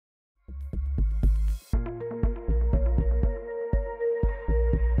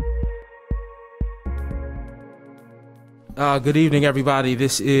Good evening, everybody.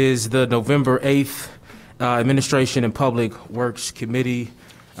 This is the November 8th Administration and Public Works Committee.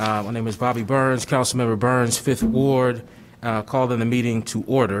 My name is Bobby Burns, Councilmember Burns, 5th Ward, calling the meeting to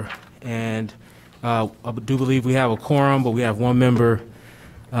order. And I do believe we have a quorum, but we have one member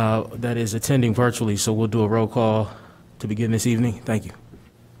that is attending virtually, so we'll do a roll call to begin this evening. Thank you.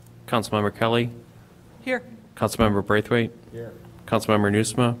 Councilmember Kelly. Here. Councilmember Braithwaite. Here. Councilmember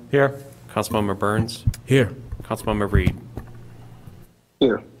Nusma. Here. Councilmember Burns. Here. Councilmember Reed.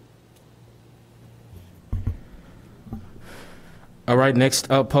 Here. All right,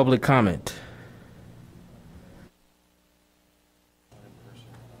 next up, public comment.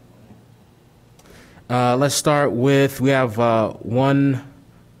 Let's start with, we have one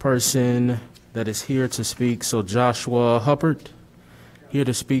person that is here to speak. So Joshua Huppert, here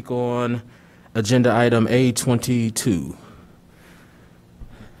to speak on agenda item A22.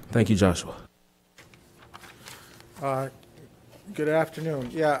 Thank you, Joshua. Good afternoon.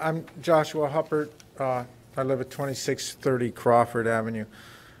 Yeah, I'm Joshua Huppert. I live at 2630 Crawford Avenue.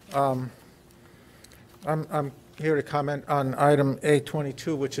 I'm here to comment on item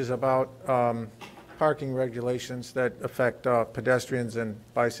A22, which is about parking regulations that affect pedestrians and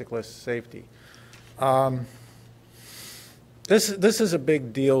bicyclists' safety. This is a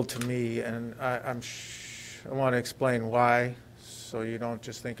big deal to me, and I want to explain why, so you don't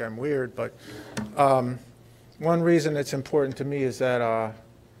just think I'm weird. But one reason it's important to me is that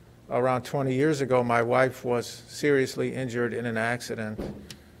around 20 years ago, my wife was seriously injured in an accident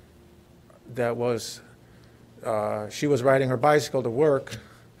that was, she was riding her bicycle to work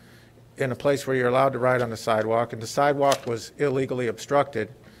in a place where you're allowed to ride on the sidewalk, and the sidewalk was illegally obstructed.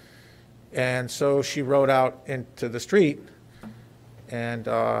 And so she rode out into the street, and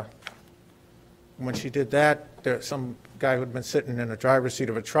when she did that, some guy who had been sitting in the driver's seat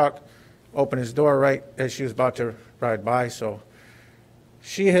of a truck opened his door right as she was about to ride by. So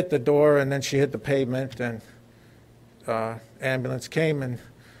she hit the door, and then she hit the pavement, and ambulance came, and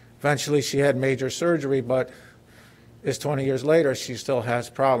eventually she had major surgery, but it's 20 years later, she still has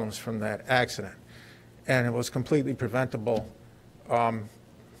problems from that accident. And it was completely preventable.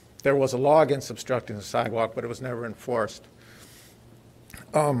 There was a law against obstructing the sidewalk, but it was never enforced.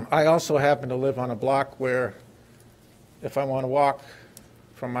 I also happen to live on a block where if I want to walk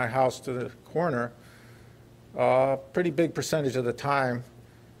from my house to the corner, a pretty big percentage of the time,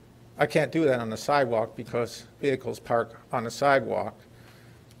 I can't do that on the sidewalk because vehicles park on the sidewalk.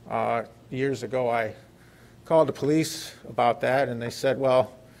 Years ago, I called the police about that, and they said,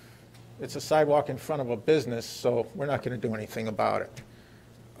 well, it's a sidewalk in front of a business, so we're not going to do anything about it.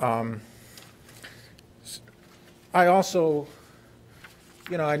 I also,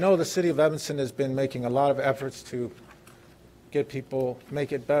 I know the city of Evanston has been making a lot of efforts to get people,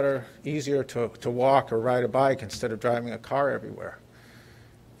 make it better, easier to walk or ride a bike instead of driving a car everywhere.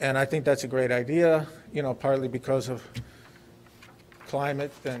 And I think that's a great idea, partly because of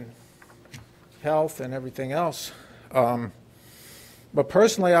climate and health and everything else. But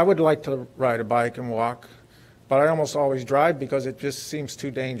personally, I would like to ride a bike and walk, but I almost always drive because it just seems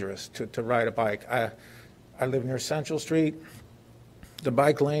too dangerous to ride a bike. I live near Central Street. The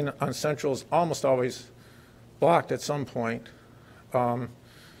bike lane on Central is almost always blocked at some point.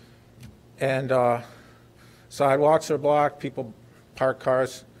 Sidewalks are blocked. People park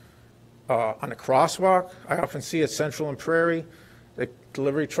cars on a crosswalk. I often see at Central and Prairie, the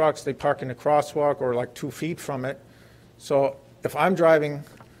delivery trucks, they park in the crosswalk or like 2 feet from it. So if I'm driving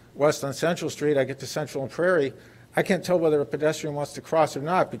west on Central Street, I get to Central and Prairie, I can't tell whether a pedestrian wants to cross or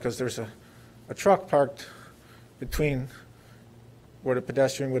not because there's a truck parked between where the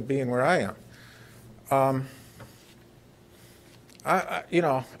pedestrian would be and where I am.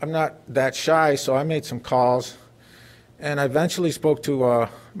 I'm not that shy, so I made some calls, and I eventually spoke to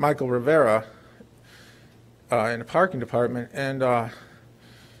Michael Rivera in the parking department, and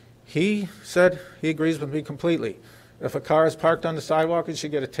he said he agrees with me completely. If a car is parked on the sidewalk, it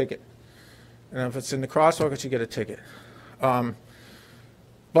should get a ticket, and if it's in the crosswalk, it should get a ticket.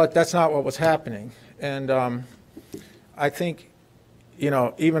 But that's not what was happening, and I think,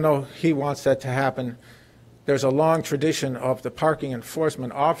 even though he wants that to happen, there's a long tradition of the parking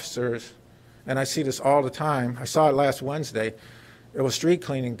enforcement officers, and I see this all the time. I saw it last Wednesday. It was street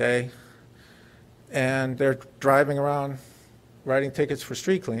cleaning day, and they're driving around writing tickets for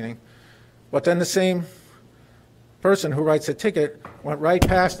street cleaning. But then the same person who writes a ticket went right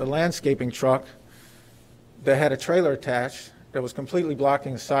past a landscaping truck that had a trailer attached that was completely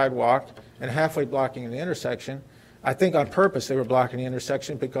blocking the sidewalk and halfway blocking the intersection, I think on purpose they were blocking the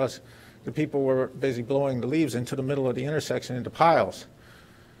intersection because the people were busy blowing the leaves into the middle of the intersection into piles.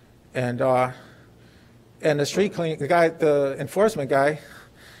 And the street cleaning, the enforcement guy,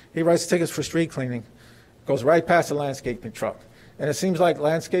 he writes tickets for street cleaning, goes right past the landscaping truck. And it seems like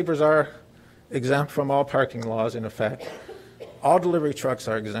landscapers are exempt from all parking laws in effect. All delivery trucks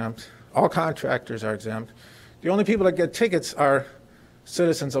are exempt. All contractors are exempt. The only people that get tickets are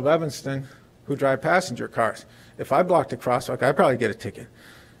citizens of Evanston who drive passenger cars. If I block the crosswalk, I probably get a ticket.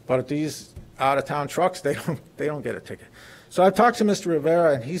 But these out-of-town trucks, they don't get a ticket. So I've talked to Mr.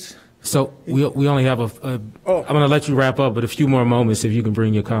 Rivera, and he's... So we only have I'm going to let you wrap up, but a few more moments if you can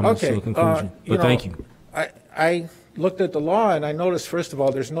bring your comments to a conclusion. But thank you. I looked at the law, and I noticed, first of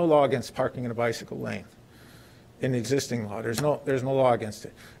all, there's no law against parking in a bicycle lane in the existing law. There's no law against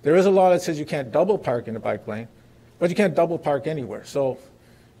it. There is a law that says you can't double park in a bike lane, but you can't double park anywhere. So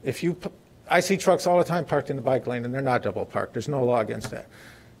I see trucks all the time parked in the bike lane, and they're not double parked. There's no law against that.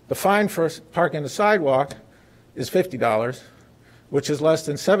 The fine for parking the sidewalk is $50, which is less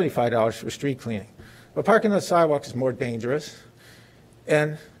than $75 for street cleaning. But parking on the sidewalk is more dangerous,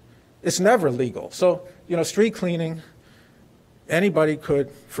 and it's never legal. So, street cleaning, anybody could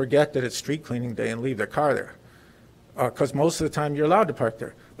forget that it's street cleaning day and leave their car there, because most of the time you're allowed to park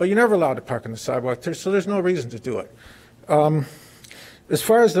there. But you're never allowed to park on the sidewalk, so there's no reason to do it. As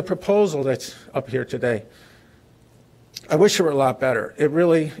far as the proposal that's up here today, I wish it were a lot better. It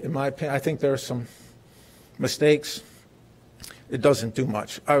really, in my opinion, I think there are some mistakes. It doesn't do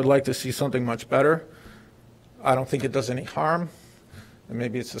much. I would like to see something much better. I don't think it does any harm, and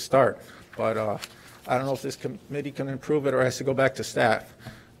maybe it's a start. But I don't know if this committee can improve it or has to go back to staff.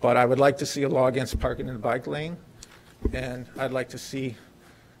 But I would like to see a law against parking in the bike lane, and I'd like to see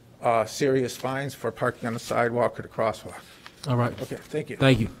serious fines for parking on the sidewalk or the crosswalk. All right. Okay, thank you.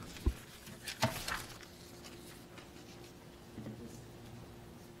 Thank you.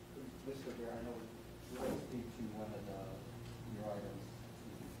 Mr. Bear, I know you want to speak to one of your items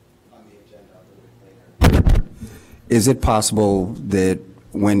on the agenda a little bit later. Is it possible that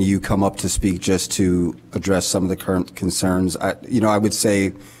when you come up to speak just to address some of the current concerns, I would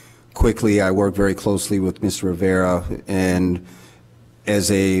say quickly, I work very closely with Mr. Rivera, and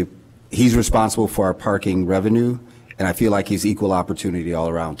he's responsible for our parking revenue, and I feel like he's equal opportunity all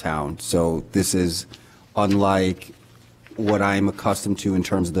around town. So this is unlike what I'm accustomed to in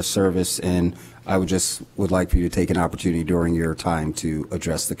terms of the service, and I would like for you to take an opportunity during your time to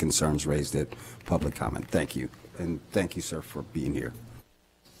address the concerns raised at public comment. Thank you. And thank you, sir, for being here.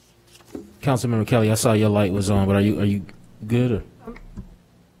 Councilmember Kelly, I saw your light was on, but are you good? Or?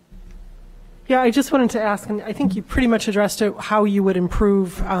 Yeah, I just wanted to ask, and I think you pretty much addressed it, how you would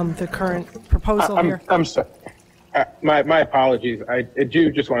improve the current proposal here. I'm sorry. My apologies. I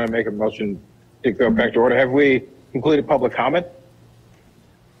do just want to make a motion to go back to order. Have we concluded public comment?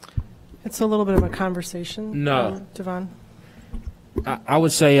 It's a little bit of a conversation. No. Devon. I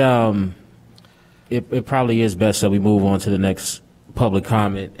would say it probably is best that we move on to the next public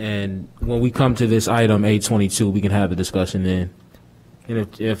comment, and when we come to this item 822, we can have a discussion then. And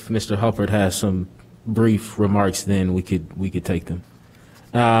if Mr. Hufford has some brief remarks, then we could take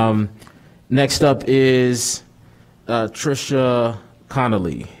them. Next up is Tricia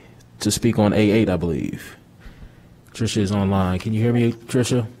Connolly to speak on A8, I believe. Tricia is online. Can you hear me,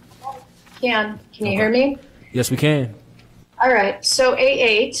 Tricia? Can you hear me? Yes, we can. All right. So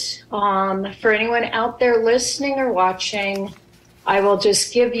A8, for anyone out there listening or watching, I will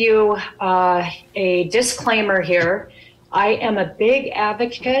just give you a disclaimer here. I am a big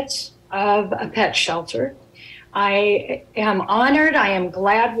advocate of a pet shelter. I am honored. I am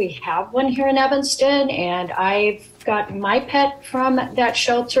glad we have one here in Evanston, and I've got my pet from that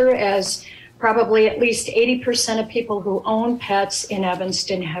shelter, as probably at least 80% of people who own pets in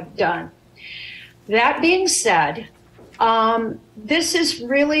Evanston have done. That being said, this is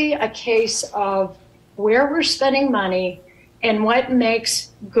really a case of where we're spending money and what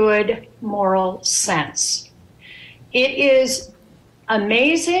makes good moral sense. It is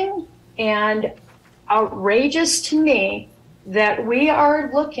amazing and outrageous to me that we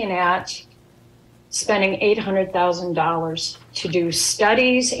are looking at spending $800,000 to do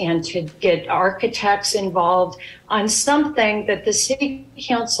studies and to get architects involved on something that the city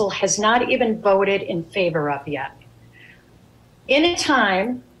council has not even voted in favor of yet. In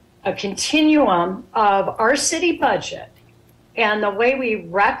a continuum of our city budget and the way we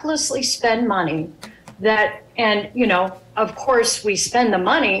recklessly spend money, of course we spend the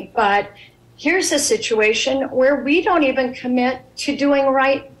money, but here's a situation where we don't even commit to doing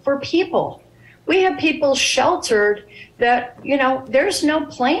right for people. We have people sheltered that, there's no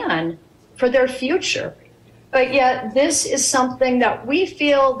plan for their future. but yet this is something that we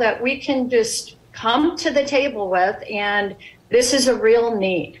feel that we can just come to the table with, and this is a real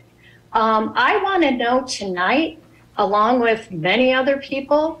need. I want to know tonight, along with many other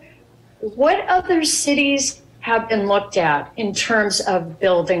people, what other cities have been looked at in terms of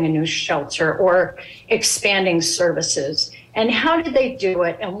building a new shelter or expanding services, and how did they do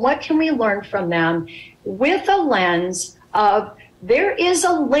it, and what can we learn from them with a lens of there is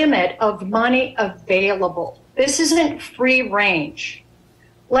a limit of money available. This isn't free range.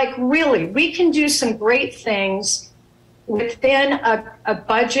 Like really, we can do some great things within a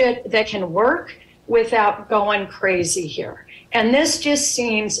budget that can work without going crazy here. And this just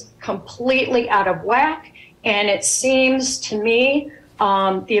seems completely out of whack. And it seems to me,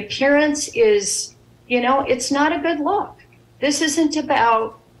 the appearance is, it's not a good look. This isn't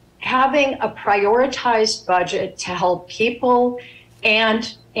about having a prioritized budget to help people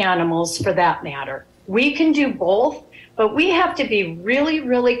and animals for that matter. We can do both, but we have to be really,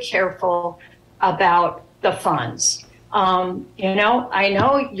 really careful about the funds. I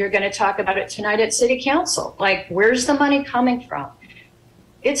know you're going to talk about it tonight at City Council. Like, where's the money coming from?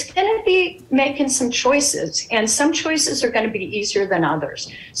 It's going to be making some choices, and some choices are going to be easier than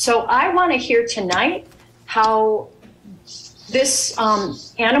others. So I want to hear tonight how this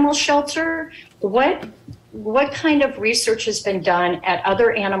animal shelter, what kind of research has been done at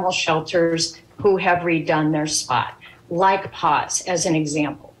other animal shelters who have redone their spot, like Paws as an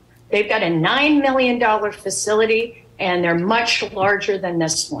example. They've got a $9 million facility, and they're much larger than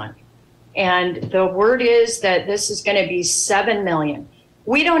this one. And the word is that this is going to be $7 million.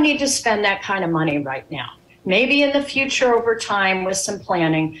 We don't need to spend that kind of money right now. Maybe in the future over time with some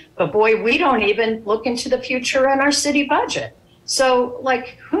planning, but boy, we don't even look into the future in our city budget. So,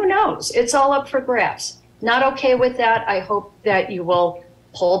 who knows? It's all up for grabs. Not okay with that. I hope that you will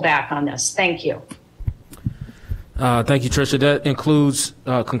pull back on this. Thank you. Thank you, Tricia. That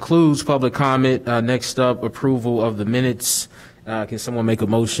concludes public comment. Next up, approval of the minutes. Can someone make a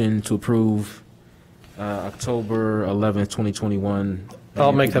motion to approve October 11th, 2021?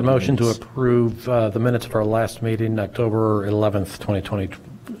 I'll make that motion to approve the minutes of our last meeting, October 11th,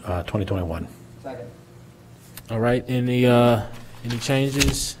 2021. Second. All right. Any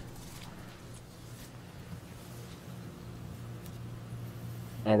changes?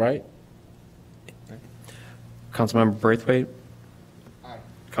 All right. Councilmember Braithwaite. Aye.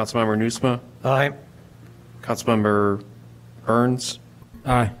 Councilmember Nusma. Aye. Councilmember Burns.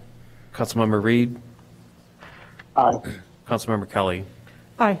 Aye. Councilmember Reed. Aye. Councilmember Kelly.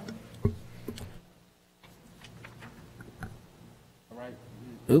 Aye.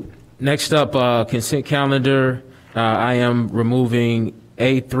 Oop. Next up, consent calendar. I am removing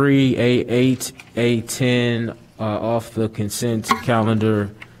A3, A8, A10 off the consent calendar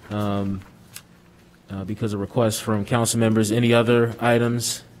because of requests from council members. Any other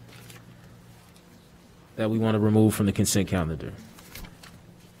items that we want to remove from the consent calendar?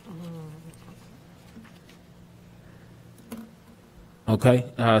 Okay,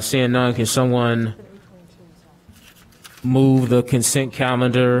 seeing none, can someone move the consent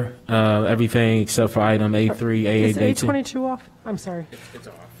calendar, everything except for item A3, A8, Is A10? A22 off? I'm sorry. It's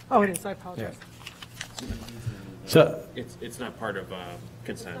off. Oh, it is. I apologize. So, It's not part of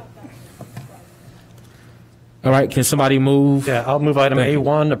consent. All right, can somebody move? yeah, I'll move item Thank you.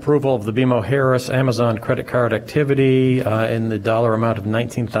 A1, approval of the BMO Harris Amazon credit card activity in the dollar amount of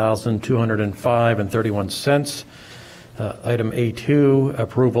 $19,205.31. Item A2,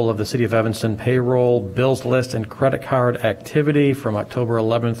 approval of the City of Evanston payroll bills list and credit card activity from October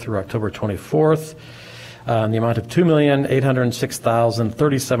 11th through October 24th in the amount of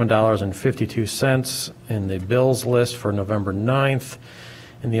 $2,806,037.52 in the bills list for November 9th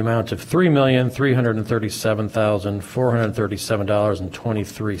in the amount of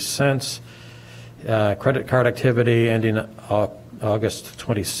 $3,337,437.23. Credit card activity ending August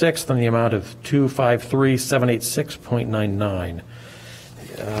 26th in the amount of $253,786.99.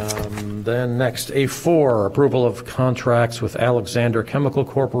 Then next, A4, approval of contracts with Alexander Chemical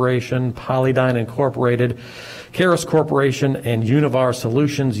Corporation, Polydyne Incorporated, Karis Corporation, and Univar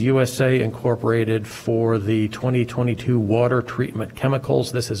Solutions USA Incorporated for the 2022 water treatment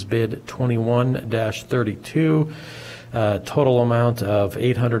chemicals. This is bid 21-32. Total amount of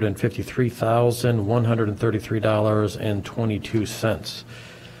 $853,133.22.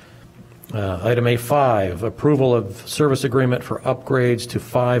 Item A5, approval of service agreement for upgrades to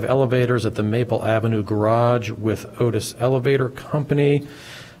 5 elevators at the Maple Avenue Garage with Otis Elevator Company.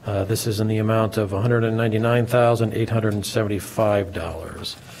 This is in the amount of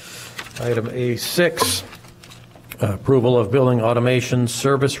 $199,875. Item A6, Approval of building automation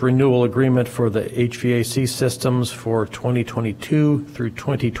service renewal agreement for the HVAC systems for 2022 through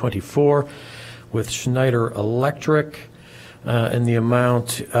 2024 with Schneider Electric in the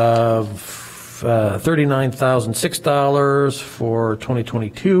amount of $39,006 for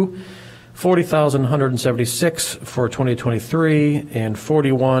 2022, $40,176 for 2023, and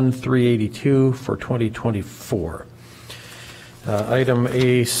 $41,382 for 2024. Item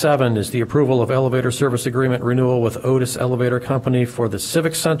A7 is the approval of elevator service agreement renewal with Otis Elevator Company for the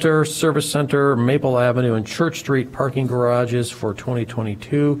Civic Center, Service Center, Maple Avenue, and Church Street parking garages for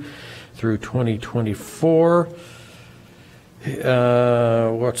 2022 through 2024.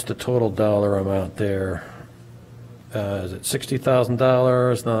 What's the total dollar amount there? Is it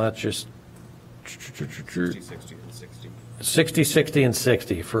 $60,000? No, that's just 60, 60, and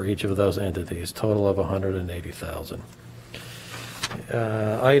 60 for each of those entities, total of $180,000.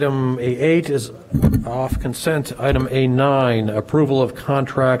 Item A8 is off consent. Item A9, approval of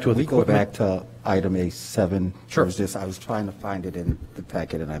contract with We go equipment. back to item A7. Sure. I was trying to find it in the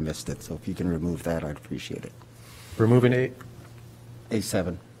packet and I missed it, so if you can remove that, I'd appreciate it. Removing A,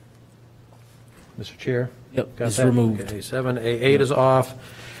 A7. Mr. Chair? Yep, Got it's that? removed. Okay, A7, A8 is off.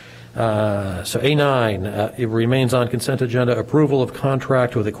 So A9, it remains on consent agenda, approval of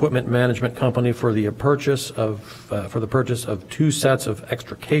contract with Equipment Management Company for the purchase of 2 sets of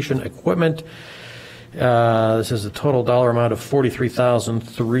extrication equipment. This is a total dollar amount of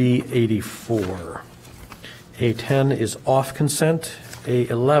 $43,384. A10 is off consent.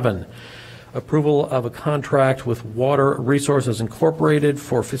 A11, approval of a contract with Water Resources Incorporated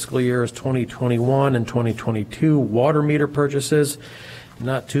for fiscal years 2021 and 2022 water meter purchases,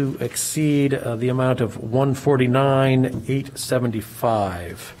 not to exceed the amount of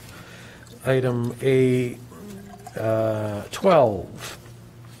 $149,875. Item A12,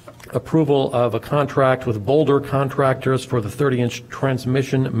 approval of a contract with Boulder Contractors for the 30-inch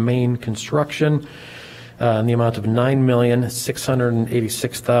transmission main construction in the amount of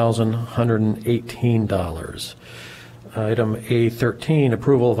 $9,686,118. Item A13,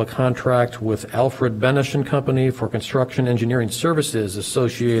 approval of a contract with Alfred Benish and Company for construction engineering services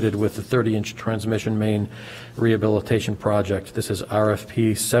associated with the 30-inch transmission main rehabilitation project. This is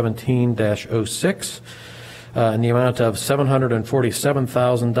RFP 17-06 in the amount of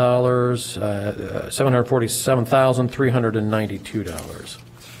 $747,392.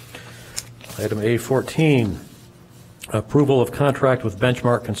 Item A14, approval of contract with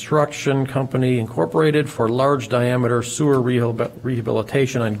Benchmark Construction Company Incorporated for large diameter sewer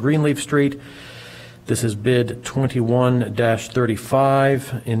rehabilitation on Greenleaf Street. This is bid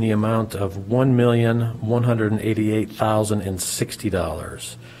 21-35 in the amount of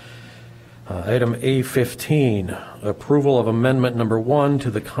 $1,188,060. Item A15, approval of amendment number 1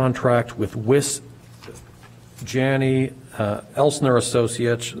 to the contract with Wiss Janney Elsner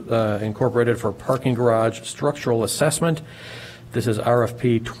Associates Incorporated for parking garage structural assessment. This is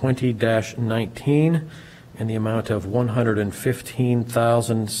RFP 20-19 in the amount of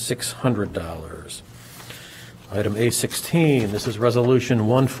 $115,600. Item A16, this is Resolution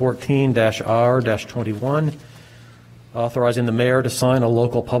 114-R-21, authorizing the mayor to sign a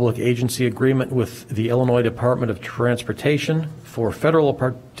local public agency agreement with the Illinois Department of Transportation for federal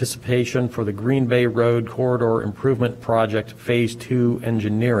participation for the Green Bay Road Corridor Improvement Project Phase 2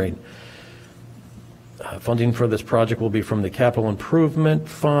 engineering. Funding for this project will be from the Capital Improvement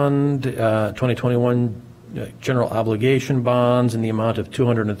Fund, 2021 general obligation bonds in the amount of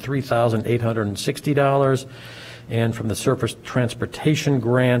 $203,860, and from the Surface Transportation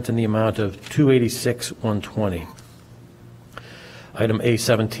Grant in the amount of $286,120. Item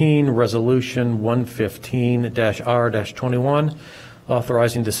A17, Resolution 115-R-21,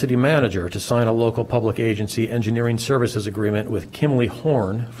 authorizing the city manager to sign a local public agency engineering services agreement with Kimley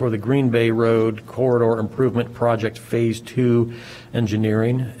Horn for the Green Bay Road Corridor Improvement Project Phase 2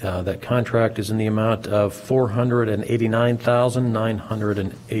 engineering. That contract is in the amount of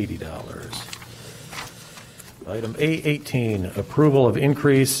 $489,980. Item A18, approval of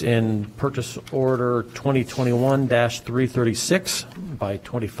increase in purchase order 2021-336 by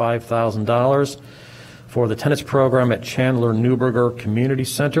 $25,000 for the tennis program at Chandler Newberger Community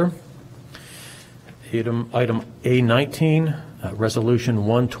Center. Item A19, Resolution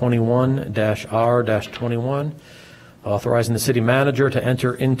 121-R-21, authorizing the city manager to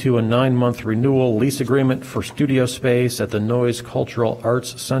enter into a 9-month renewal lease agreement for studio space at the Noyes Cultural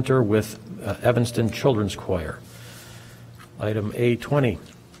Arts Center with Evanston Children's Choir. Item A20,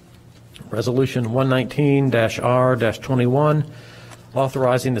 Resolution 119-R-21,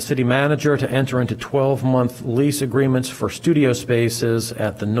 authorizing the city manager to enter into 12-month lease agreements for studio spaces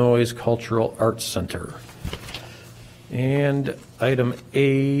at the Noyes Cultural Arts Center. And item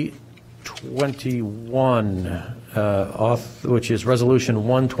A21, which is Resolution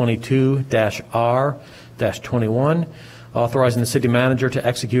 122-R-21, authorizing the city manager to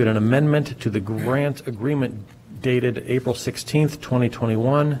execute an amendment to the grant agreement dated April 16th,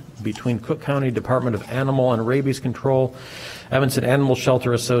 2021, between Cook County Department of Animal and Rabies Control, Evanston Animal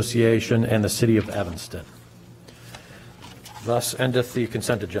Shelter Association, and the City of Evanston. Thus endeth the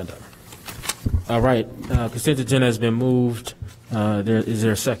consent agenda. All right, consent agenda has been moved. Is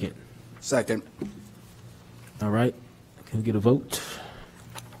there a second? Second. All right, can we get a vote?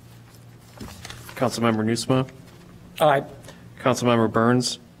 Councilmember Nusma? Aye. Councilmember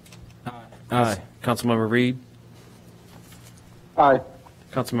Burns? Aye. Councilmember Reed? Aye.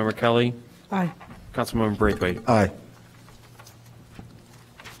 Councilmember Kelly? Aye. Councilmember Braithwaite? Aye.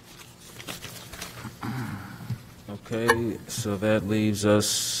 Okay, so that leaves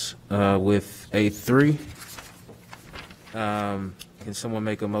us with A3. Can someone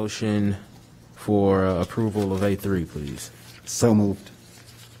make a motion for approval of A3, please? So moved.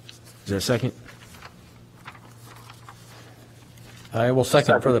 Is there a second? I will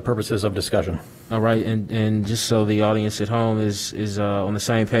second for the purposes of discussion. All right, and just so the audience at home is on the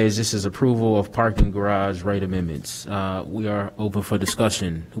same page, this is approval of parking garage rate amendments. We are open for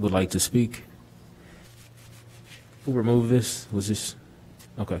discussion. Who would like to speak? Who removed this? Was this?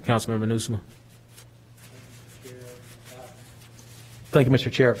 Okay, Councilmember Nusma. Thank you,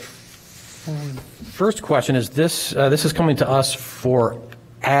 Mr. Chair. First question is this is coming to us for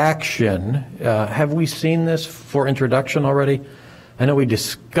action. Have we seen this for introduction already? I know we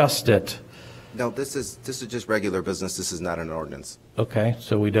discussed it. No, this is just regular business. This is not an ordinance. Okay,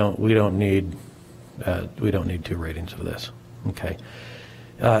 so we don't need 2 readings of this. Okay.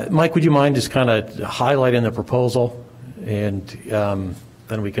 Mike, would you mind just kind of highlighting the proposal, and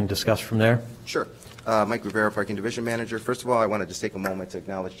then we can discuss from there? Sure. Mike Rivera, Parking Division Manager. First of all, I want to just take a moment to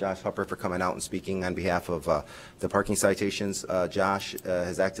acknowledge Josh Hupper for coming out and speaking on behalf of the parking citations. Josh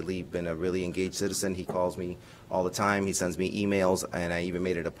has actively been a really engaged citizen. He calls me all the time. He sends me emails, and I even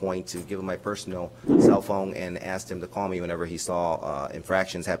made it a point to give him my personal cell phone and asked him to call me whenever he saw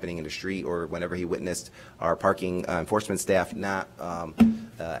infractions happening in the street or whenever he witnessed our parking enforcement staff not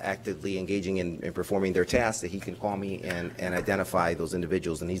actively engaging in performing their tasks, that he can call me and identify those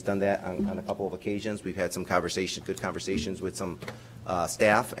individuals. And he's done that on a couple of occasions. We've had some good conversations with some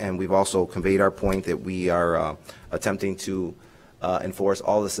staff, and we've also conveyed our point that we are attempting to enforce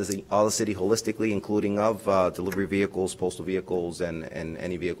all the city holistically, including of delivery vehicles, postal vehicles, and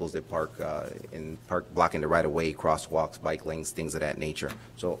any vehicles that park blocking the right of way, crosswalks, bike lanes, things of that nature.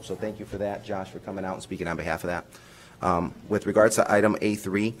 So thank you for that, Josh, for coming out and speaking on behalf of that. With regards to item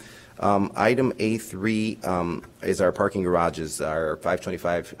A3, is our parking garages, our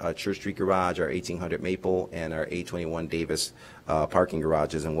 525 Church Street garage, our 1800 Maple, and our 821 Davis parking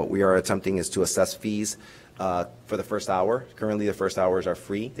garages. And what we are attempting is to assess fees for the first hour. Currently, the first hours are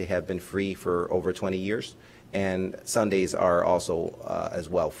free. They have been free for over 20 years. And Sundays are also as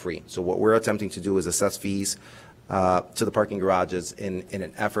well free. So what we're attempting to do is assess fees to the parking garages in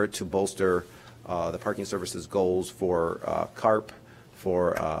an effort to bolster the parking services goals for CARP,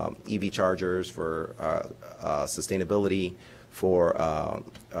 for EV chargers, for sustainability, for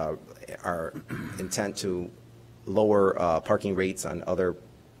our intent to lower parking rates on other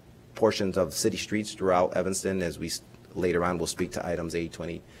portions of city streets throughout Evanston, as we later on will speak to items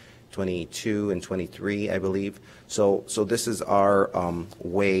A22 and 23, I believe. So this is our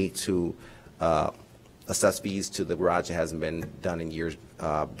way to assess fees to the garage that hasn't been done in years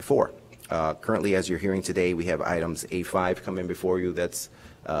before. Currently, as you're hearing today, we have items A5 coming before you. That's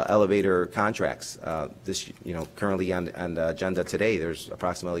elevator contracts. Currently on the agenda today, there's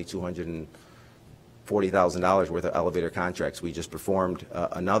approximately $240,000 worth of elevator contracts. We just performed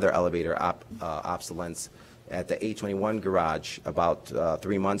another elevator obsolescence at the 821 garage about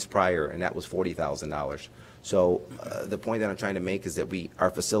 3 months prior, and that was $40,000. So the point that I'm trying to make is that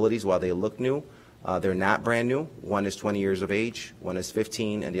our facilities, while they look new, they're not brand new. One is 20 years of age, one is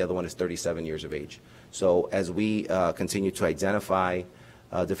 15, and the other one is 37 years of age. So as we continue to identify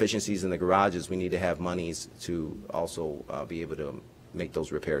deficiencies in the garages, we need to have monies to also be able to make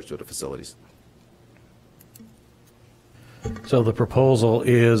those repairs to the facilities. So the proposal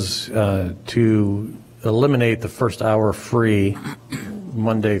is to eliminate the first hour free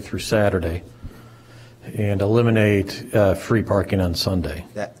Monday through Saturday and eliminate free parking on Sunday.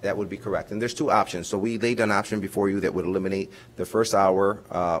 That would be correct. And there's 2 options. So we laid an option before you that would eliminate the first hour,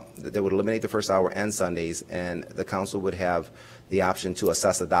 and Sundays, and the council would have the option to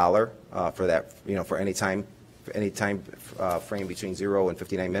assess $1 for that, for any time frame between 0 and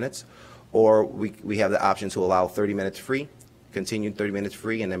 59 minutes. or we have the option to allow 30 minutes free, continued 30 minutes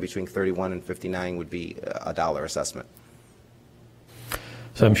free, and then between 31 and 59 would be a $1 assessment.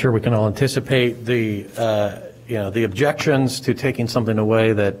 So I'm sure we can all anticipate the the objections to taking something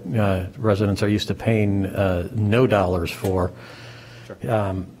away that residents are used to paying no dollars for.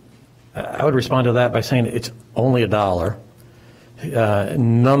 Sure. I would respond to that by saying it's only $1.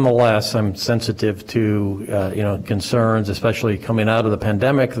 Nonetheless, I'm sensitive to concerns, especially coming out of the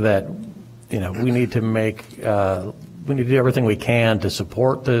pandemic, that we need to we need to do everything we can to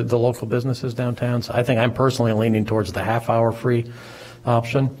support the local businesses downtown. So I think I'm personally leaning towards the half-hour free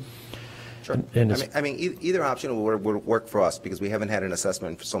option. Sure. Either option would work for us because we haven't had an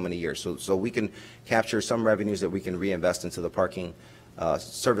assessment for so many years. So we can capture some revenues that we can reinvest into the parking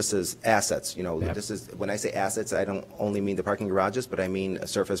services assets. This is, when I say assets, I don't only mean the parking garages, but I mean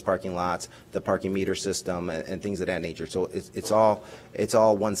surface parking lots, the parking meter system, and things of that nature. So it's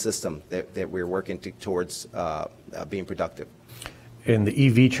all one system that we're working towards being productive. In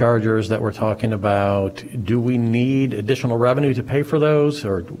the EV chargers that we're talking about, do we need additional revenue to pay for those,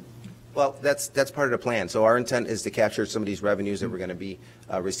 or? Well, that's part of the plan. So our intent is to capture some of these revenues that we're going to be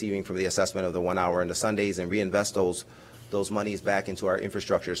receiving from the assessment of the 1 hour and the Sundays and reinvest those monies back into our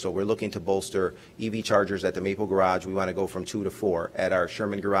infrastructure. So we're looking to bolster EV chargers at the Maple Garage. We want to go from 2 to 4. At our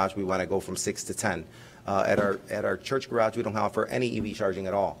Sherman Garage, we want to go from 6 to 10. At our Church Garage, we don't offer any EV charging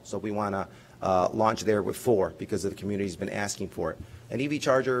at all. So we want to launch there with 4 because the community's been asking for it. An EV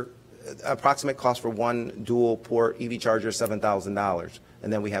charger, approximate cost for one dual port EV charger is $7,000.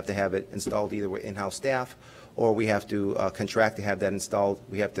 And then we have to have it installed either with in-house staff or we have to contract to have that installed.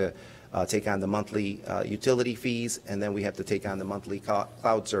 We have to take on the monthly utility fees, and then we have to take on the monthly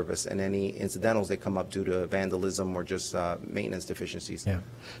cloud service and any incidentals that come up due to vandalism or just maintenance deficiencies. Yeah.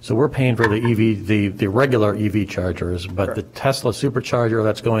 So we're paying for the EV, the regular EV chargers, but Correct. the Tesla supercharger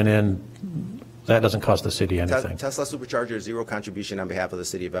that's going in, that doesn't cost the city anything. Tesla Supercharger is zero contribution on behalf of the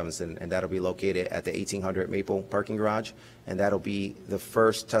city of Evanston, and that'll be located at the 1800 Maple parking garage, and that'll be the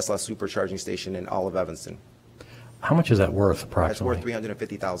first Tesla supercharging station in all of Evanston. How much is that worth That's approximately? worth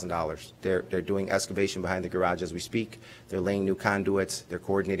 $350,000. They're doing excavation behind the garage as we speak. They're laying new conduits. They're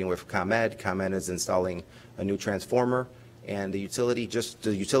coordinating with ComEd. ComEd is installing a new transformer, and the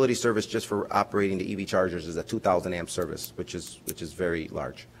utility service just for operating the EV chargers is a 2,000 amp service, which is very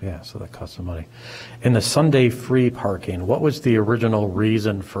large. Yeah, so that costs some money. In the Sunday free parking, what was the original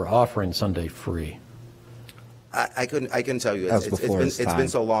reason for offering Sunday free? I couldn't tell you. That was before his It's been time.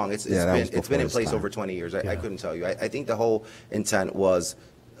 so long. It's been in place time. over 20 years. I Yeah. couldn't tell you. I think the whole intent was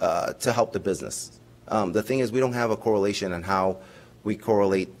to help the business. The thing is, we don't have a correlation on how we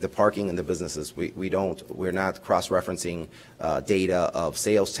correlate the parking and the businesses. We're not cross-referencing data of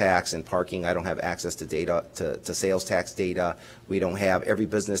sales tax and parking. I don't have access to data, to sales tax data. We don't have, every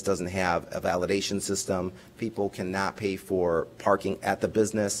business doesn't have a validation system. People cannot pay for parking at the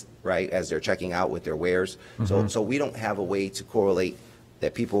business, right, as they're checking out with their wares. So we don't have a way to correlate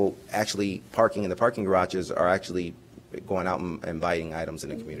that people actually parking in the parking garages are actually going out and buying items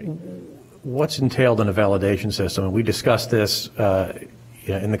in the community. What's entailed in a validation system? And we discussed this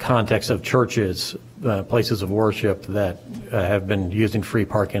in the context of churches, places of worship that have been using free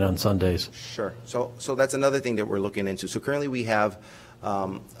parking on Sundays. Sure. So that's another thing that we're looking into. So currently we have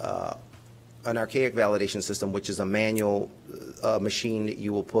an archaic validation system, which is a manual machine that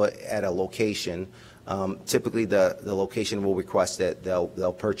you will put at a location. Typically, the location will request it.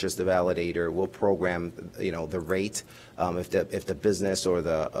 They'll purchase the validator. We'll program, the rate. If the business or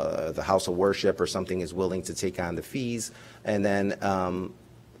the house of worship or something is willing to take on the fees, and then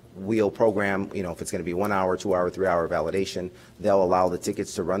we'll program. If it's going to be 1 hour, 2 hour, 3 hour validation, they'll allow the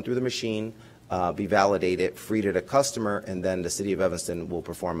tickets to run through the machine, be validated, free to the customer, and then the city of Evanston will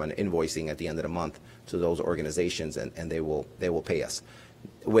perform an invoicing at the end of the month to those organizations, and they will pay us.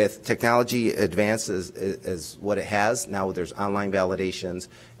 With technology advances is what it has, now there's online validations,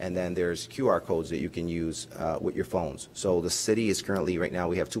 and then there's QR codes that you can use with your phones. So the city is currently, right now,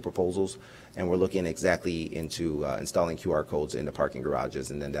 we have 2 proposals, and we're looking exactly into installing QR codes in the parking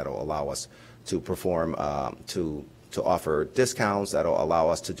garages, and then that'll allow us to perform, to offer discounts, that'll allow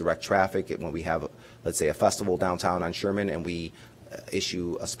us to direct traffic when we have, let's say, a festival downtown on Sherman, and we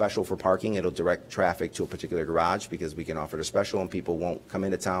issue a special for parking. It'll direct traffic to a particular garage because we can offer the special, and people won't come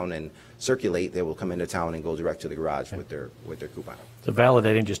into town and circulate. They will come into town and go direct to the garage with their coupon. The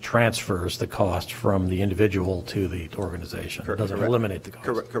validating just transfers the cost from the individual to the organization. It doesn't eliminate the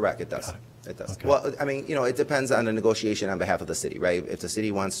cost. Correct, it does. It does. Okay. Well, it depends on the negotiation on behalf of the city, right? If the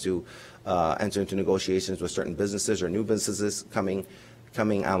city wants to enter into negotiations with certain businesses or new businesses coming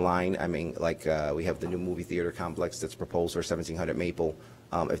coming online. I mean, like, we have the new movie theater complex that's proposed for 1700 Maple.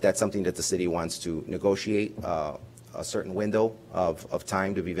 If that's something that the city wants to negotiate, a certain window of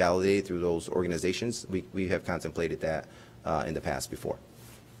time to be validated through those organizations, we have contemplated that in the past before.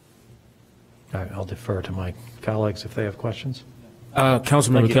 All right, I'll defer to my colleagues if they have questions.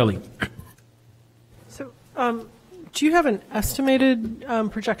 Councilmember Kelly. So, do you have an estimated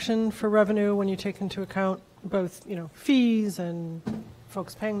projection for revenue when you take into account both, fees and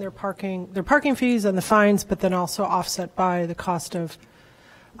folks paying their parking fees and the fines, but then also offset by the cost of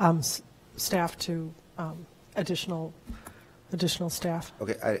staff to additional staff?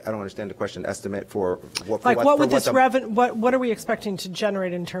 Okay, I don't understand the question. Estimate for what? Like, what would this revenue? What are we expecting to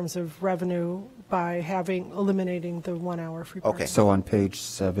generate in terms of revenue by eliminating the 1 hour free parking? Okay. So on page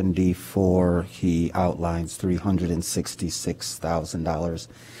 74, he outlines $366,000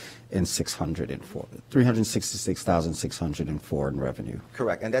 and $366,604 in revenue.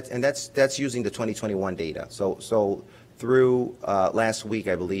 Correct, and that's using the 2021 data. So through last week,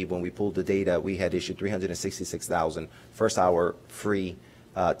 I believe, when we pulled the data, we had issued 366,000 first hour free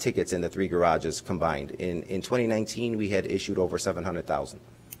tickets in the 3 garages combined. In 2019, we had issued over 700,000.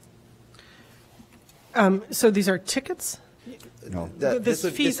 So these are tickets? No. This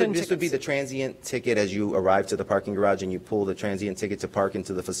would be tickets. the transient ticket as you arrive to the parking garage and you pull the transient ticket to park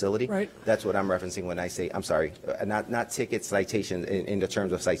into the facility. Right. That's what I'm referencing when I say, I'm sorry, not ticket citation in the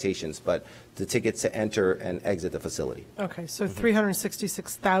terms of citations, but the tickets to enter and exit the facility. Okay, so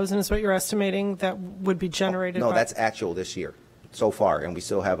 366,000 is what you're estimating that would be generated? No, by- that's actual this year so far, and we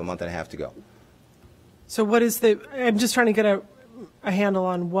still have a month and a half to go. So what is I'm just trying to get a handle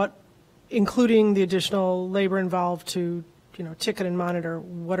on what, including the additional labor involved to, ticket and monitor,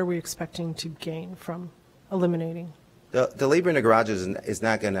 what are we expecting to gain from eliminating? The labor in the garages is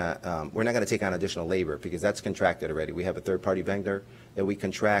not going to, we're not going to take on additional labor because that's contracted already. We have a third-party vendor that we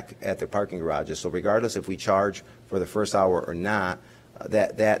contract at the parking garages. So regardless if we charge for the first hour or not,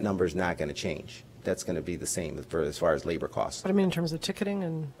 that number is not going to change. That's going to be the same as far as labor costs. But I mean in terms of ticketing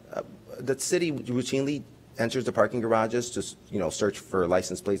and? The city routinely enters the parking garages to, search for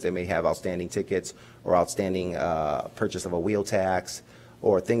license plates. They may have outstanding tickets or outstanding purchase of a wheel tax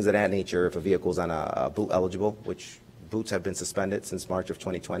or things of that nature if a vehicle's on a boot eligible, which boots have been suspended since March of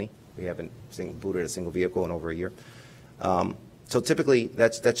 2020. We haven't booted a single vehicle in over a year. So typically,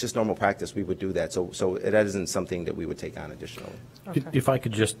 that's just normal practice. We would do that. So that isn't something that we would take on additionally. Okay. If I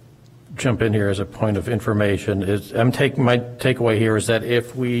could just jump in here as a point of information, my takeaway here is that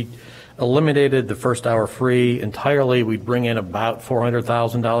if we eliminated the first hour free entirely, we'd bring in about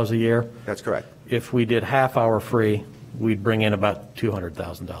 $400,000 a year. That's correct. If we did half hour free, we'd bring in about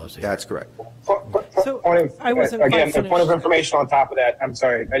 $200,000 a year. That's correct. So I wasn't again, a point of information on top of that. I'm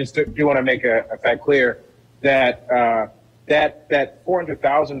sorry. I just do want to make a fact clear that that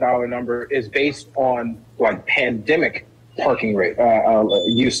 $400,000 number is based on like pandemic parking rate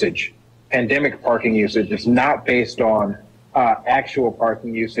usage. Pandemic parking usage is not based on actual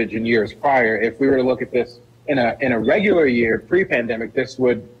parking usage in years prior. If we were to look at this in a regular year, pre-pandemic, this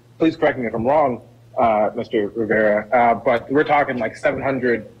would, please correct me if I'm wrong, Mr. Rivera, but we're talking like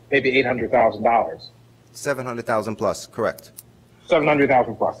 $700,000, maybe $800,000. 700,000 plus, correct.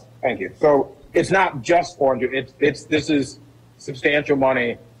 700,000 plus. Thank you. So it's not just 400. This is substantial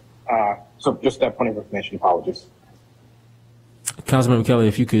money. So just that point of information. Apologies. Councilmember Kelly,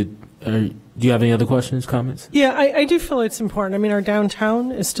 if you could, do you have any other questions, comments? Yeah, I do feel it's important. I mean, our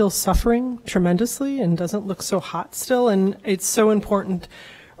downtown is still suffering tremendously and doesn't look so hot still, and it's so important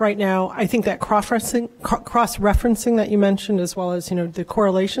right now. I think that cross-referencing that you mentioned, as well as, the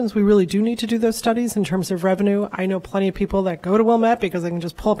correlations, we really do need to do those studies in terms of revenue. I know plenty of people that go to Wilmette because they can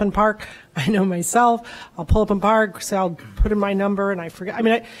just pull up and park. I know myself, I'll pull up and park, say I'll put in my number and I forget. I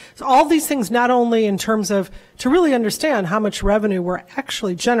mean, so all these things, not only in terms of to really understand how much revenue we're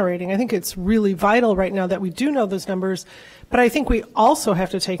actually generating. I think it's really vital right now that we do know those numbers, but I think we also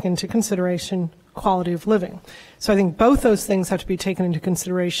have to take into consideration quality of living. So I think both those things have to be taken into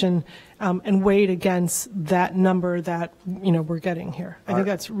consideration and weighed against that number that we're getting here. I think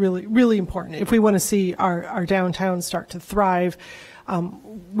that's really, really important. If we want to see our downtown start to thrive,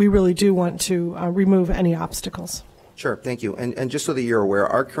 we really do want to remove any obstacles. Sure, thank you. And just so that you're aware,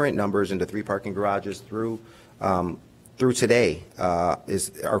 our current numbers in the 3 parking garages through today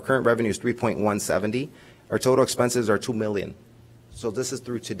is our current revenue is 3.170. Our total expenses are $2 million. So this is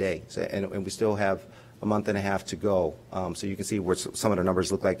through today, and we still have a month and a half to go. So you can see what some of the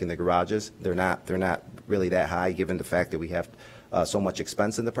numbers look like in the garages. They're not really that high, given the fact that we have so much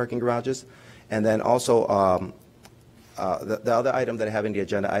expense in the parking garages. And then also the other item that I have in the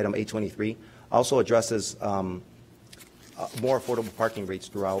agenda, item 823, also addresses more affordable parking rates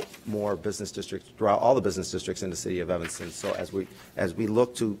throughout more business districts, throughout all the business districts in the city of Evanston. So as we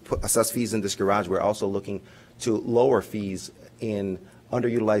look to assess fees in this garage, we're also looking to lower fees in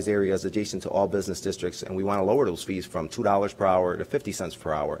underutilized areas adjacent to all business districts, and we want to lower those fees from $2 per hour to 50 cents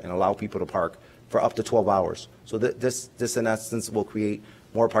per hour and allow people to park for up to 12 hours. So this in essence will create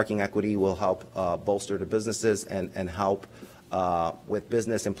more parking equity, will help bolster the businesses and help with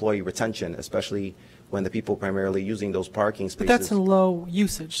business employee retention, especially when the people primarily using those parking spaces. But that's in low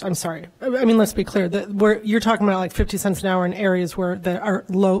usage. I'm sorry. I mean, let's be clear. You're talking about like 50 cents an hour in areas where that are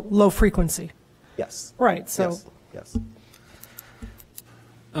low frequency. Yes. Right. So. Yes.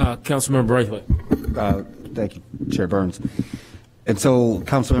 Councilmember Braithwaite. Thank you, Chair Burns. And so,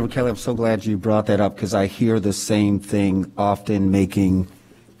 Councilmember Kelly, I'm so glad you brought that up because I hear the same thing often making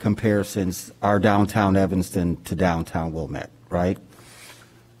comparisons, our downtown Evanston to downtown Wilmette, right?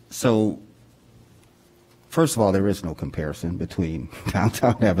 So, first of all, there is no comparison between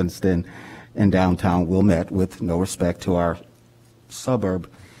downtown Evanston and downtown Wilmette, with no respect to our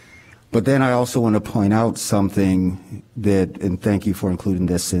suburb. But then I also want to point out something that, and thank you for including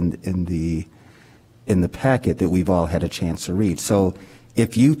this in the packet that we've all had a chance to read. So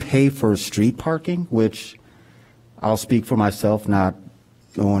if you pay for street parking, which I'll speak for myself, not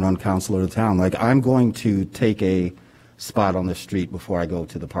going on council or the town, like I'm going to take a spot on the street before I go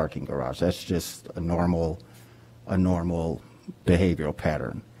to the parking garage. That's just a normal behavioral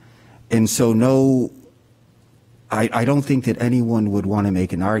pattern. And so I don't think that anyone would want to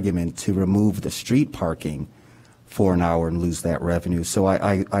make an argument to remove the street parking for an hour and lose that revenue. So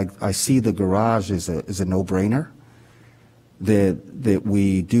I see the garage as a no-brainer that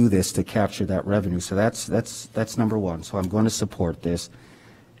we do this to capture that revenue. So that's number one. So I'm going to support this.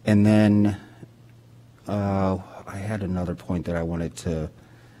 And then I had another point that I wanted to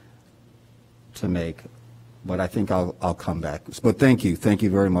make, but I think I'll come back. But thank you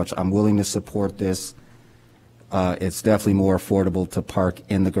very much. I'm willing to support this. It's definitely more affordable to park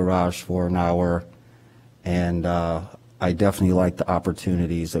in the garage for an hour, and I definitely like the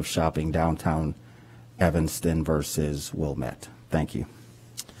opportunities of shopping downtown Evanston versus Wilmette. Thank you.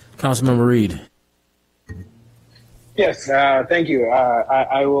 Councilmember Reed. Yes, thank you.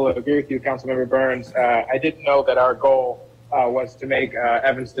 I will agree with you, Councilmember Burns. I didn't know that our goal was to make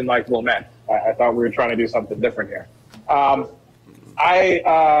Evanston like Wilmette. I thought we were trying to do something different here.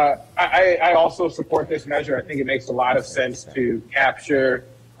 I also support this measure. I think it makes a lot of sense to capture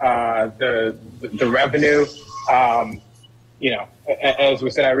the revenue. As we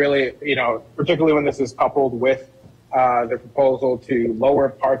said, I really, particularly when this is coupled with the proposal to lower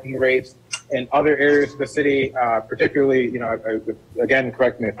parking rates in other areas of the city, particularly, again,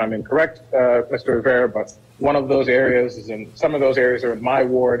 correct me if I'm incorrect, Mr. Rivera, but one of those areas is some of those areas are in my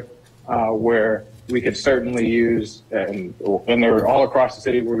ward, where we could certainly use, and they're all across the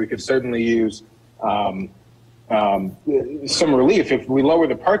city, where we could certainly use some relief. If we lower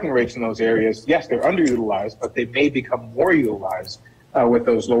the parking rates in those areas, yes, they're underutilized, but they may become more utilized with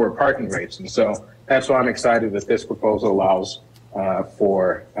those lower parking rates. And so that's why I'm excited that this proposal allows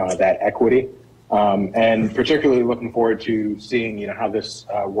for that equity. And particularly looking forward to seeing, how this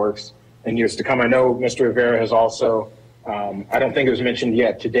works in years to come. I know Mr. Rivera has also, I don't think it was mentioned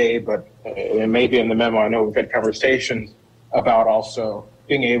yet today, but it may be in the memo. I know we've had conversations about also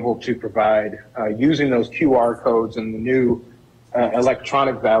being able to provide, using those QR codes and the new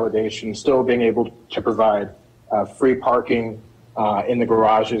electronic validation, still being able to provide free parking in the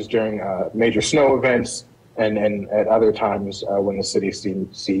garages during major snow events and at other times when the city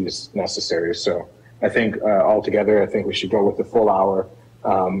sees necessary. So I think altogether, I think we should go with the full hour.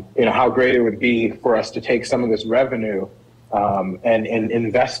 How great it would be for us to take some of this revenue and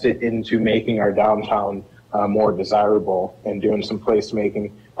invest it into making our downtown more desirable and doing some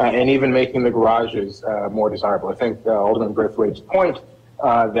placemaking and even making the garages more desirable. I think Alderman Braithwaite's point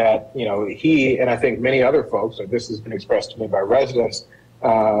that, he and I think many other folks, this has been expressed to me by residents,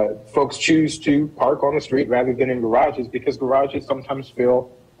 folks choose to park on the street rather than in garages because garages sometimes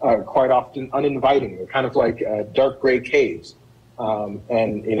feel quite often uninviting. They're kind of like dark gray caves.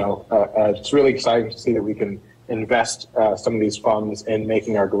 It's really exciting to see that we can invest some of these funds in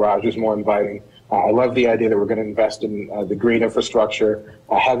making our garages more inviting. I love the idea that we're going to invest in the green infrastructure,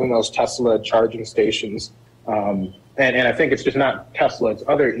 having those Tesla charging stations. And I think it's just not Tesla, it's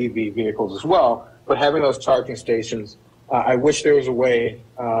other EV vehicles as well, but having those charging stations, I wish there was a way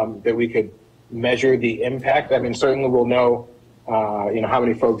that we could measure the impact. I mean, certainly we'll know, how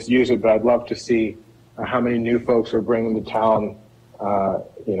many folks use it, but I'd love to see how many new folks are bringing to town,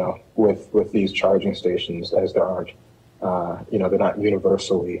 with these charging stations, as there aren't, they're not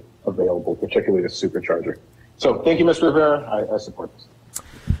universally available, particularly the supercharger. So thank you, Mr. Rivera. I support this.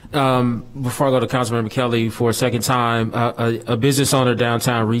 Before I go to Councilmember Kelly for a second time, a business owner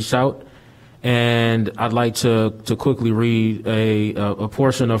downtown reached out, and I'd like to quickly read a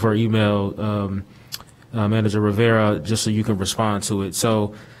portion of her email, Manager Rivera, just so you can respond to it.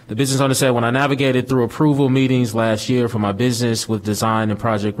 So the business owner said, when I navigated through approval meetings last year for my business with Design and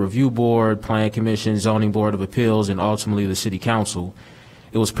Project Review Board, Plan Commission, Zoning Board of Appeals, and ultimately the City Council,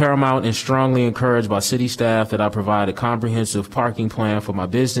 it was paramount and strongly encouraged by city staff that I provide a comprehensive parking plan for my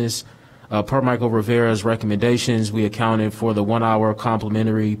business. Per Michael Rivera's recommendations, we accounted for the 1 hour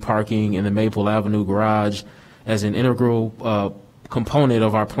complimentary parking in the Maple Avenue garage as an integral component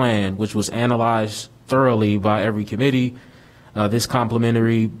of our plan, which was analyzed thoroughly by every committee. This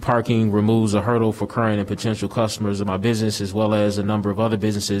complimentary parking removes a hurdle for current and potential customers of my business, as well as a number of other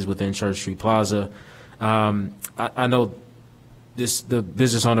businesses within Church Street Plaza. I know the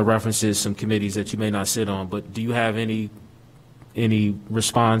business owner references some committees that you may not sit on, but do you have any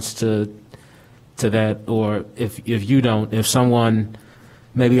response to that? Or if you don't, if someone,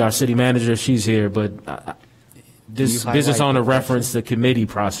 maybe our city manager, she's here, but this business owner referenced the committee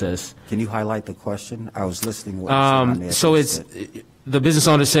process. Can you highlight the question? I was listening. So the business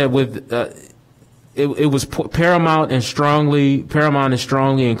owner said it was paramount and strongly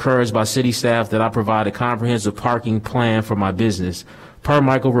encouraged by city staff that I provide a comprehensive parking plan for my business. Per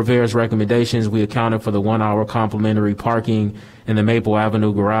Michael Rivera's recommendations, we accounted for the 1 hour complimentary parking in the Maple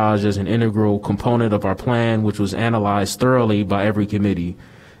Avenue garage as an integral component of our plan, which was analyzed thoroughly by every committee.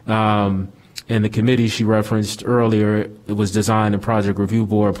 And the committee she referenced earlier, it was Design and Project Review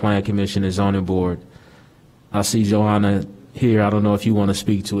Board, Plan Commission, and Zoning Board. I see Johanna here. I don't know if you want to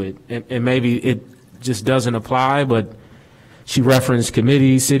speak to it. And maybe it just doesn't apply, but she referenced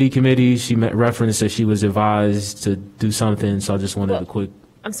committees, city committees. She referenced that she was advised to do something, so I just wanted a quick.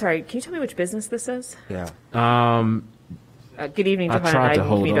 I'm sorry, can you tell me which business this is? Yeah. Good evening, Johanna Knight,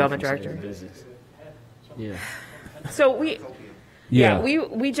 Community Development Director. Yeah. So we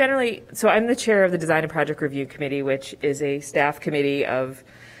generally, so I'm the chair of the Design and Project Review Committee, which is a staff committee of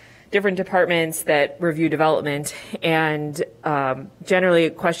different departments that review development, and generally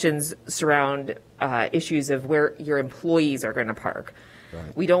questions surround issues of where your employees are going to park.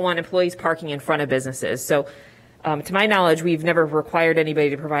 Right. We don't want employees parking in front of businesses. So to my knowledge, we've never required anybody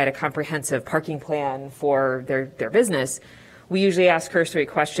to provide a comprehensive parking plan for their business. We usually ask cursory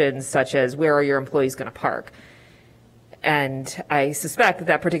questions such as, where are your employees going to park? And I suspect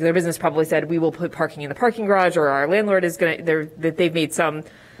that particular business probably said, we will put parking in the parking garage, or our landlord is going to, that they've made some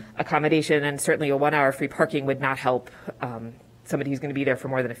accommodation, and certainly a 1 hour free parking would not help somebody who's going to be there for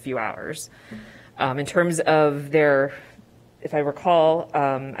more than a few hours. In terms of their, if I recall,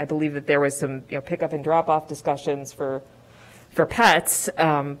 I believe that there was some pickup and drop off discussions for pets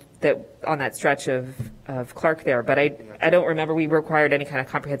that on that stretch of Clark there, but I don't remember we required any kind of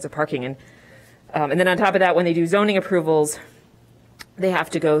comprehensive parking. And then on top of that, when they do zoning approvals, they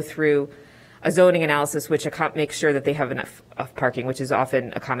have to go through a zoning analysis which makes sure that they have enough of parking, which is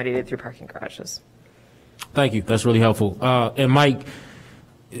often accommodated through parking garages. Thank you. That's really helpful. And Mike,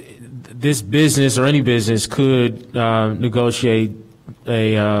 this business or any business could negotiate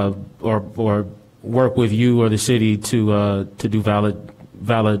or work with you or the city to do valid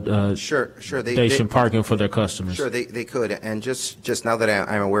parking for their customers. Sure, they could. And just now that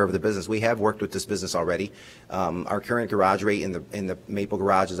I'm aware of the business, we have worked with this business already. Our current garage rate in the Maple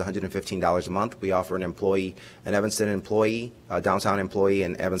garage is $115 a month. We offer an Evanston employee, a downtown employee,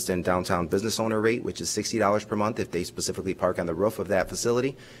 and Evanston downtown business owner rate, which is $60 per month if they specifically park on the roof of that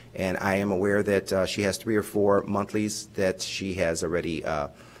facility. And I am aware that she has 3 or 4 monthlies that she has already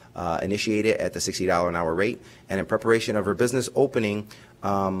initiated at the $60 an hour rate. And in preparation of her business opening,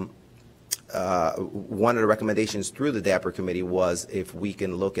 one of the recommendations through the DAPR committee was if we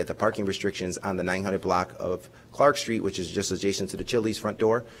can look at the parking restrictions on the 900 block of Clark Street, which is just adjacent to the Chili's front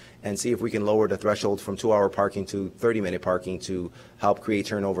door, and see if we can lower the threshold from 2 hour parking to 30-minute parking to help create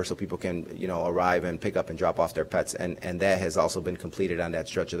turnover so people can, arrive and pick up and drop off their pets. And that has also been completed on that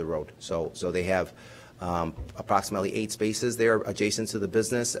stretch of the road. So they have approximately 8 spaces there adjacent to the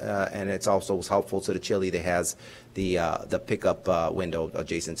business, and it's also helpful to the Chili that has the pickup window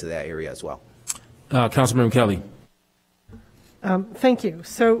adjacent to that area as well. Councilmember Kelly. Thank you.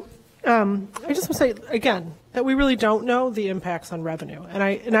 So I just want to say again that we really don't know the impacts on revenue,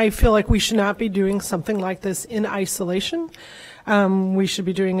 and I feel like we should not be doing something like this in isolation. We should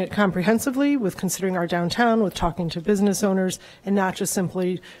be doing it comprehensively with considering our downtown, with talking to business owners, and not just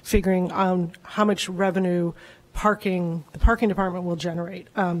simply figuring out how much revenue the parking department will generate.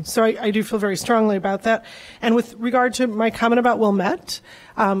 So I do feel very strongly about that. And with regard to my comment about Wilmette,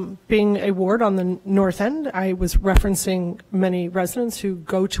 being a ward on the north end, I was referencing many residents who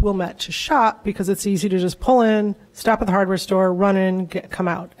go to Wilmette to shop because it's easy to just pull in, stop at the hardware store, run in, come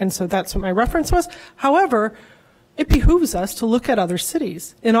out. And so that's what my reference was. However, it behooves us to look at other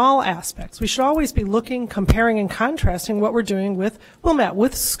cities in all aspects. We should always be looking, comparing, and contrasting what we're doing with Wilmette,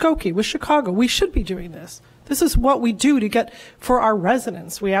 with Skokie, with Chicago. We should be doing this. This is what we do to get for our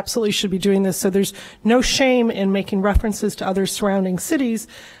residents. We absolutely should be doing this. So there's no shame in making references to other surrounding cities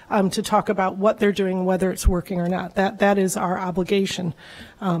to talk about what they're doing, whether it's working or not. That is our obligation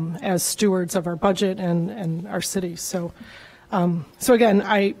as stewards of our budget and our cities. So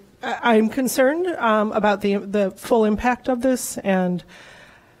again, I'm concerned about the full impact of this, and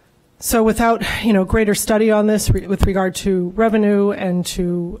so without greater study on this with regard to revenue and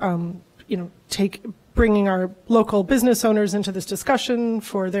to bringing our local business owners into this discussion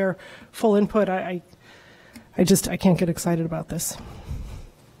for their full input, I can't get excited about this.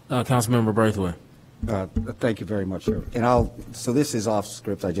 Councilmember Braithwaite. Thank you very much, sir. And so this is off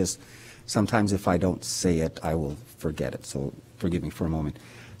script. Sometimes if I don't say it, I will forget it. So forgive me for a moment.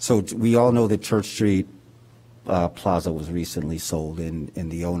 So we all know that Church Street Plaza was recently sold, and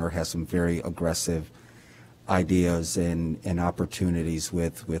the owner has some very aggressive ideas and opportunities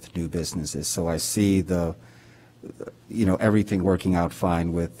with new businesses. So I see everything working out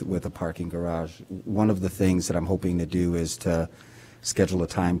fine with a parking garage. One of the things that I'm hoping to do is to schedule a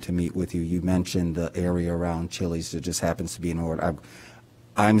time to meet with you. You mentioned the area around Chili's. It just happens to be in order.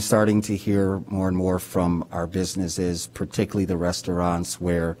 I'm starting to hear more and more from our businesses, particularly the restaurants,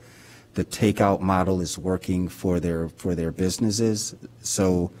 where the takeout model is working for their businesses.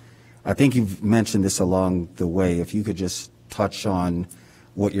 So I think you've mentioned this along the way. If you could just touch on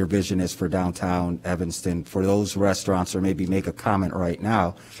what your vision is for downtown Evanston for those restaurants, or maybe make a comment right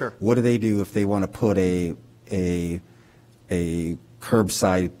now. Sure. What do they do if they want to put a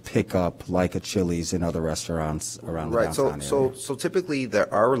curbside pickup like a Chili's and other restaurants around the downtown area? So typically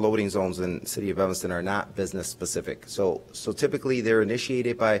our loading zones in the city of Evanston are not business specific. So typically they're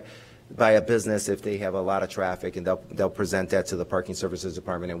initiated by a business if they have a lot of traffic, and they'll present that to the parking services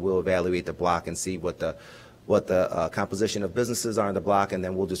department, and we'll evaluate the block and see what the composition of businesses are in the block, and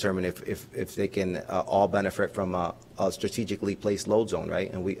then we'll determine if they can all benefit from a strategically placed load zone,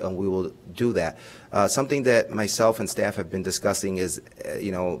 right? And we will do that. Something that myself and staff have been discussing is,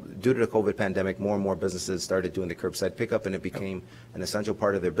 due to the COVID pandemic, more and more businesses started doing the curbside pickup, and it became an essential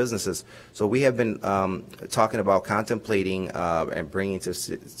part of their businesses. So we have been talking about contemplating and bringing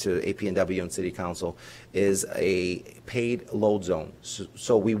to AP&W and City Council is a paid load zone.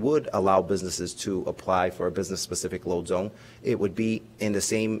 So we would allow businesses to apply for a business-specific load zone. It would be in the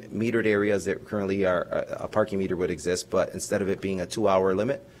same metered areas that currently a parking meter would exist, but instead of it being a 2-hour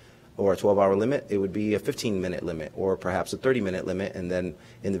limit or a 12-hour limit, it would be a 15-minute limit or perhaps a 30-minute limit, and then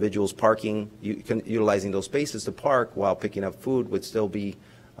individuals utilizing those spaces to park while picking up food would still be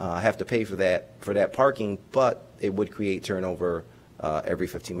have to pay for that parking, but it would create turnover every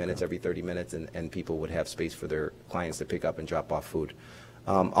 15 minutes, every 30 minutes, and people would have space for their clients to pick up and drop off food.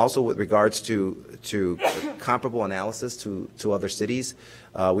 Also, with regards to comparable analysis to other cities,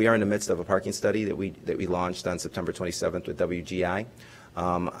 we are in the midst of a parking study that we launched on September 27th with WGI.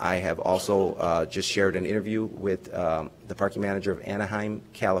 I have also just shared an interview with the parking manager of Anaheim,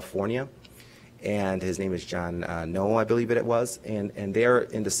 California, and his name is John No, I believe it was, and they're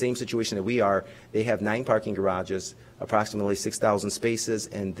in the same situation that we are. They have 9 parking garages, approximately 6,000 spaces,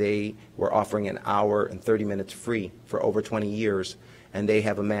 and they were offering an hour and 30 minutes free for over 20 years, and they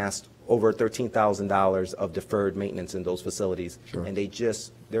have amassed over $13,000 of deferred maintenance in those facilities. Sure. And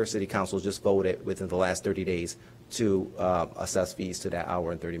their city council just voted within the last 30 days to assess fees to that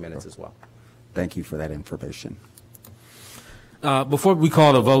hour and 30 minutes as well. Thank you for that information. Before we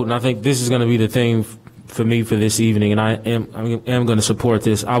call the vote, and I think this is going to be the thing for me for this evening, and I am going to support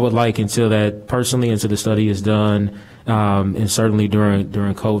this. I would like until the study is done, and certainly during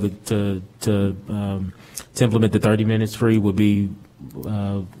COVID to implement the 30 minutes free would be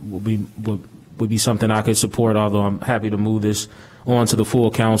something I could support. Although I'm happy to move this on to the full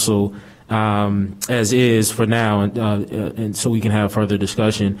council as is for now, and so we can have further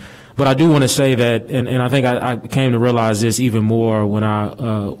discussion. But I do want to say that, and I think I came to realize this even more when I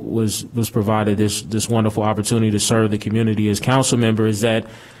was provided this wonderful opportunity to serve the community as council member, is that,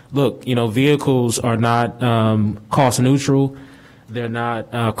 look, vehicles are not cost neutral. They're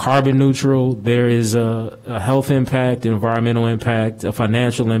not carbon neutral. There is a health impact, environmental impact, a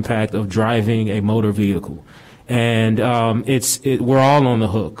financial impact of driving a motor vehicle. And we're all on the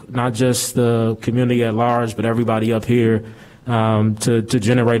hook, not just the community at large, but everybody up here to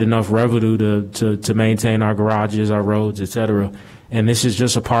generate enough revenue to maintain our garages, our roads, et cetera. And this is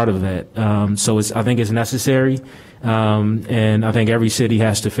just a part of that. So I think it's necessary. And I think every city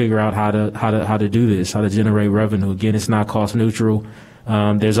has to figure out how to do this, how to generate revenue. Again, it's not cost neutral.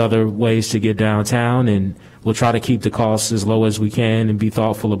 There's other ways to get downtown, and we'll try to keep the costs as low as we can and be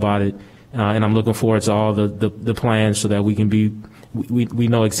thoughtful about it. And I'm looking forward to all the plans so that we can we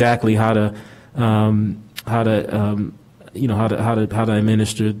know exactly how to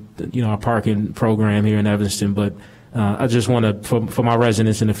administer our parking program here in Evanston. But I just want to, for my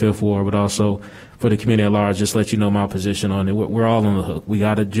residents in the Fifth Ward, but also for the community at large, just let you know my position on it. We're all on the hook. We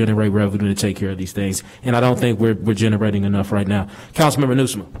got to generate revenue to take care of these things, and I don't think we're generating enough right now. Councilmember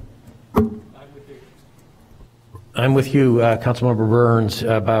Newsom. I'm with you, Councilmember Burns,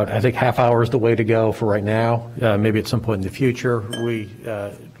 about, I think, half hour is the way to go for right now. Maybe at some point in the future, we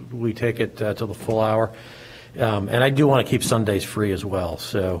take it to the full hour. And I do want to keep Sundays free as well.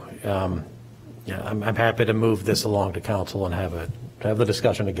 So yeah, I'm happy to move this along to council and have the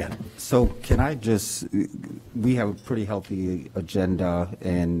discussion again. So can I we have a pretty healthy agenda,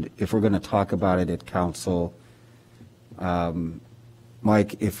 and if we're going to talk about it at council,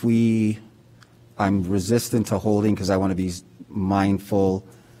 Mike, I'm resistant to holding because I want to be mindful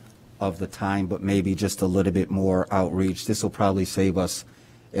of the time, but maybe just a little bit more outreach. This will probably save us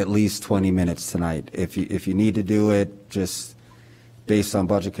at least 20 minutes tonight. If you need to do it, just based on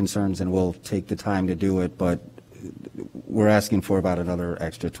budget concerns, and we'll take the time to do it, but we're asking for about another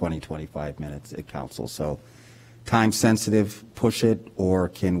extra 20-25 minutes at council. So time sensitive, push it, or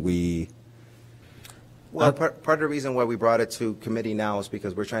can we? Well, part of the reason why we brought it to committee now is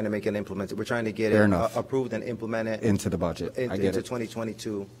because we're trying to make it implemented. We're trying to get it approved and implemented into the budget. Into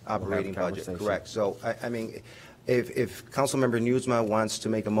 2022 operating budget. Correct. So, I mean, if Councilmember Newsma wants to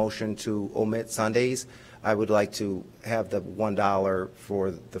make a motion to omit Sundays, I would like to have the $1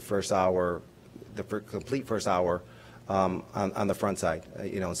 for the first hour, the complete first hour on the front side,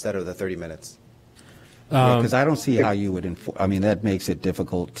 instead of the 30 minutes. Because I don't see how you would I mean, that makes it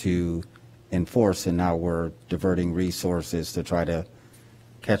difficult to enforce, and now we're diverting resources to try to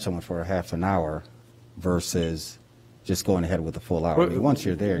catch someone for a half an hour versus just going ahead with the full hour. I mean, once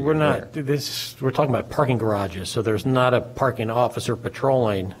you're there, we're talking about parking garages, so there's not a parking officer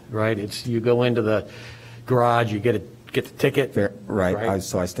patrolling, right? It's you go into the garage, you get the ticket. Fair, right.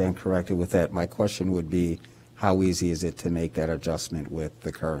 So I stand corrected with that. My question would be, how easy is it to make that adjustment with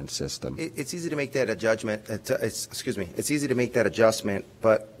the current system? It's easy to make that adjustment. It's easy to make that adjustment,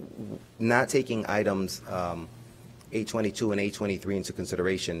 but not taking items 822 and 823 into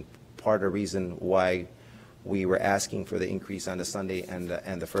consideration. Part of the reason why we were asking for the increase on the Sunday and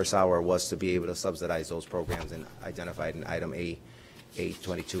the first hour was to be able to subsidize those programs and identified in item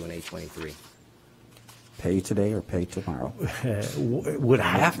 822 and 823. Pay today or pay tomorrow? Would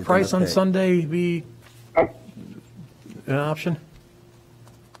half price on Sunday be an option?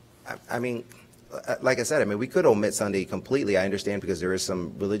 I mean, like I said, we could omit Sunday completely. I understand because there is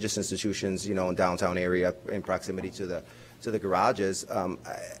some religious institutions, in downtown area in proximity to the garages.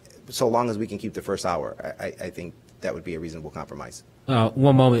 So long as we can keep the first hour, I think that would be a reasonable compromise.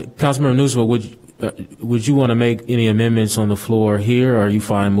 One moment, Councilmember Newsom, would you want to make any amendments on the floor here, or are you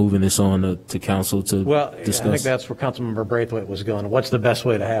fine moving this on to council to discuss? I think that's where Councilmember Braithwaite was going. What's the best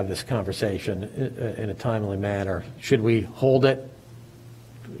way to have this conversation in a timely manner? Should we hold it,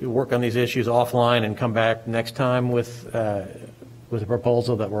 work on these issues offline, and come back next time with a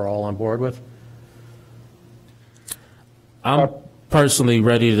proposal that we're all on board with? I'm personally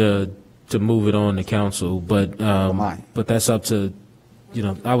ready to move it on to council, but that's up to,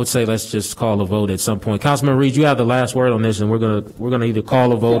 I would say let's just call a vote at some point. Councilman Reed, you have the last word on this, and we're gonna either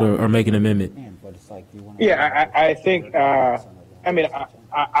call a vote or make an amendment. Yeah, I think. I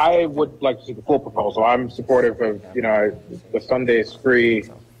would like to see the full proposal. I'm supportive of the Sundays free.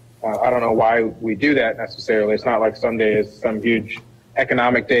 I don't know why we do that necessarily. It's not like Sunday is some huge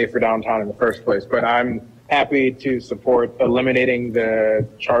economic day for downtown in the first place, but I'm happy to support eliminating the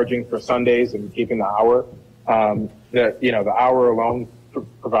charging for Sundays and keeping the hour. The hour alone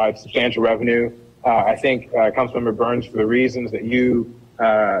provides substantial revenue. I think Councilmember Burns, for the reasons that you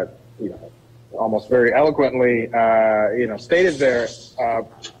almost very eloquently stated there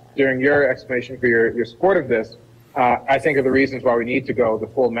during your explanation for your support of this, I think are the reasons why we need to go the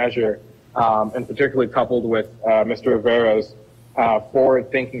full measure, and particularly coupled with Mr. Rivera's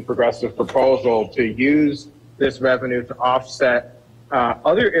forward-thinking progressive proposal to use this revenue to offset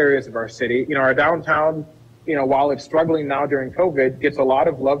other areas of our city. Our downtown, while it's struggling now during COVID, gets a lot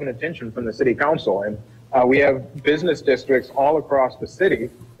of love and attention from the city council. And We have business districts all across the city,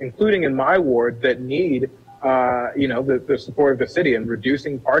 including in my ward, that need the support of the city, and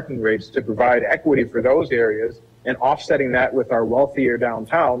reducing parking rates to provide equity for those areas and offsetting that with our wealthier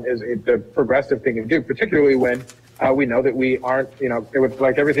downtown is the progressive thing to do, particularly when we know that we aren't, it was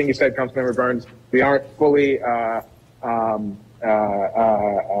like everything you said, Councilmember Burns, we aren't fully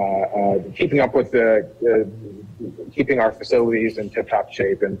keeping up with keeping our facilities in tip-top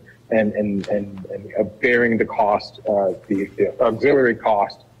shape and bearing the cost, the auxiliary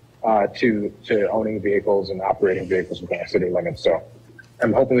cost to owning vehicles and operating vehicles within our city limits. So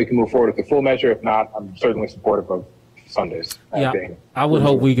I'm hoping we can move forward with the full measure. If not, I'm certainly supportive of Sundays. I would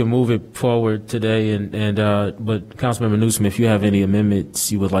hope we can move it forward today. But Councilmember Newsom, if you have any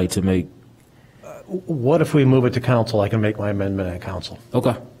amendments you would like to make. What if we move it to council? I can make my amendment at council.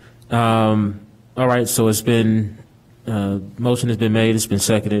 Okay. All right. So it's been, motion has been made. It's been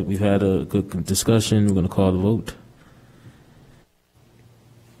seconded. We've had a good discussion. We're going to call the vote.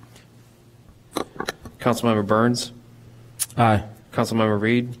 Councilmember Burns. Aye. Councilmember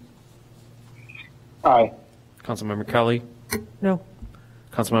Reed. Aye. Councilmember Kelly. No.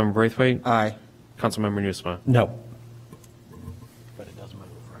 Councilmember Braithwaite. Aye. Councilmember Newsma. No. But it doesn't move,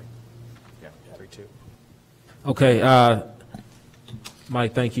 right? Yeah, 3-2. Okay.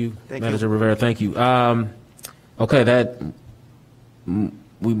 Mike, thank you. Manager Rivera, thank you. Okay, that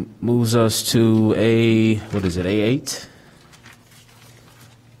moves us to A8?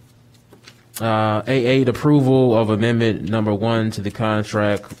 A8, approval of amendment number 1 to the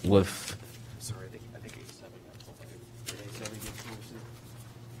contract with.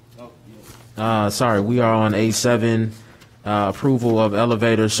 Sorry, we are on A7, approval of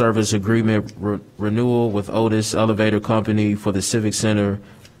elevator service agreement renewal with Otis Elevator Company for the Civic Center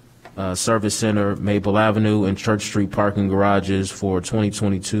Service Center, Maple Avenue, and Church Street parking garages for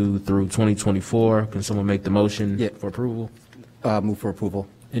 2022 through 2024. Can someone make the motion for approval? Move for approval.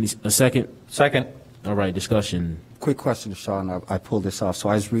 A second? Second. All right, discussion. Quick question, Sean. I pulled this off. So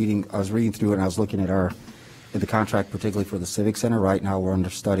I was reading through it, and I was looking at the contract, particularly for the Civic Center. Right now, we're under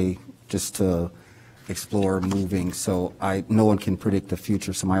study just to explore moving. So no one can predict the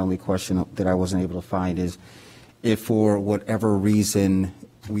future. So my only question that I wasn't able to find is, if for whatever reason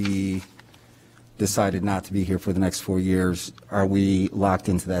we decided not to be here for the next 4 years, are we locked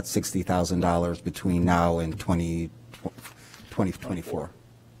into that $60,000 between now and 2024?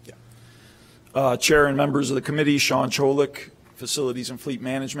 Chair and members of the committee, Sean Cholik, Facilities and Fleet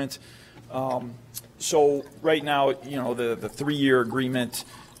Management. So right now, the 3-year agreement,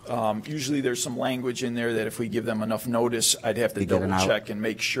 usually there's some language in there that if we give them enough notice, I'd have to double check and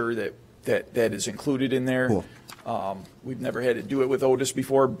make sure that is included in there. Cool. We've never had to do it with Otis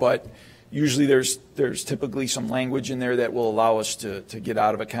before, but usually there's typically some language in there that will allow us to get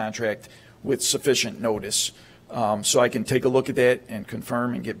out of a contract with sufficient notice. So I can take a look at that and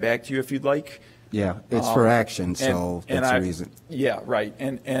confirm and get back to you if you'd like. Yeah, it's for action, so that's the reason. Yeah, right.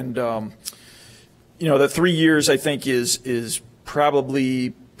 And the 3 years I think is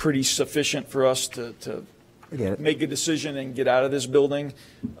probably pretty sufficient for us to make a decision and get out of this building.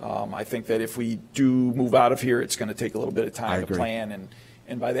 I think that if we do move out of here, it's going to take a little bit of time to plan,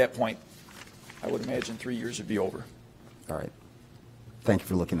 and by that point, I would imagine 3 years would be over. All right. Thank you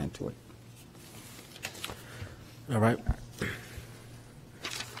for looking into it. All right.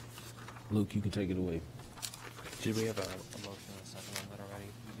 Luke, you can take it away. Did we have a motion and a second on that already?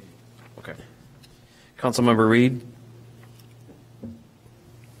 Okay. Councilmember Reed.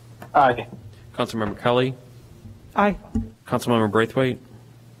 Aye. Councilmember Kelly. Aye. Councilmember Braithwaite.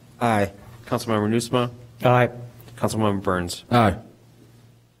 Aye. Councilmember Newsma. Aye. Councilmember Burns. Aye.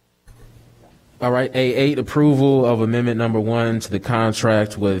 All right, A8, approval of amendment number 1 to the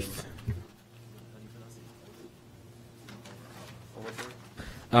contract with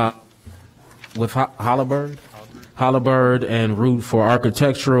Halliburton and Root for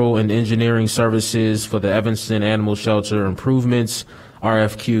architectural and engineering services for the Evanston Animal Shelter improvements,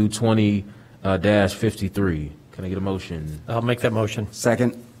 RFQ 20-53. Can I get a motion? I'll make that motion.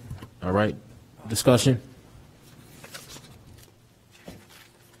 Second. All right, discussion?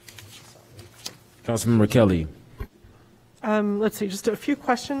 Councilmember Kelly. Let's see, just a few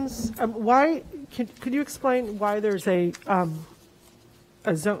questions. Could you explain why there's a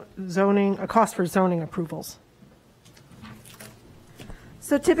cost for zoning approvals?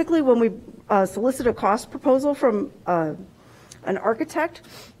 So typically when we solicit a cost proposal from an architect,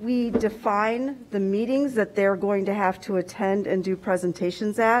 we define the meetings that they're going to have to attend and do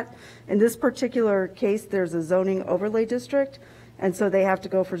presentations at. In this particular case, there's a zoning overlay district, and so they have to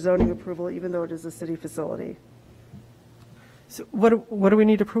go for zoning approval even though it is a city facility. So what do we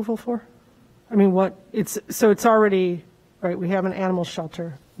need approval for? I mean, so it's already, right, we have an animal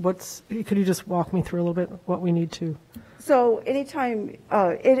shelter. Could you just walk me through a little bit what we need to? So anytime,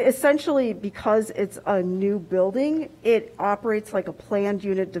 it essentially, because it's a new building, it operates like a planned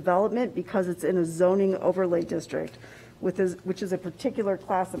unit development because it's in a zoning overlay district, which is a particular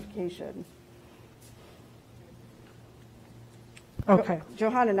classification. Okay.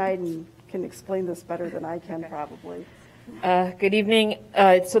 Johanna Neiden can explain this better than I can, probably. Good evening.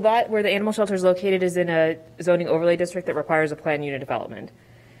 So that where the animal shelter is located is in a zoning overlay district that requires a planned unit development.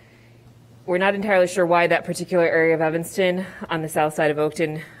 We're not entirely sure why that particular area of Evanston on the south side of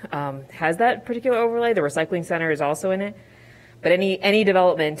Oakton has that particular overlay. The recycling center is also in it. But any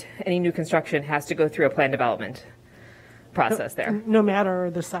development, any new construction has to go through a planned development process there. No matter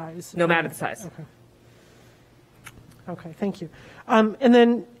the size? No matter the size. Okay. Okay, thank you. And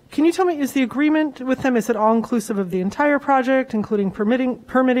then can you tell me, is the agreement with them, is it all inclusive of the entire project, including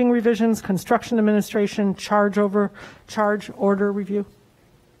permitting revisions, construction administration, charge order review?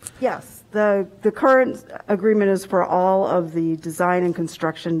 Yes, the current agreement is for all of the design and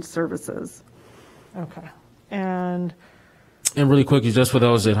construction services. Okay. And really quickly, just for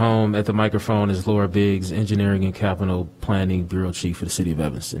those at home, at the microphone is Laura Biggs, Engineering and Capital Planning Bureau Chief for the City of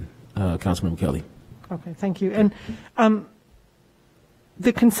Evanston. Councilmember Kelly. Okay, thank you. And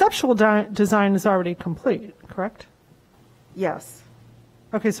the conceptual design is already complete, correct? Yes.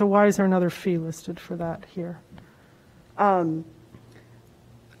 Okay, so why is there another fee listed for that here? I'd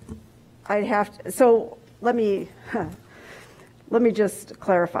have to, so let me just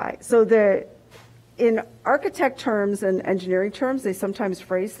clarify. So in architect terms and engineering terms, they sometimes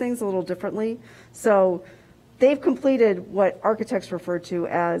phrase things a little differently. So they've completed what architects refer to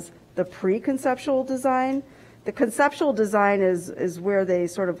as the pre-conceptual design. The conceptual design is where they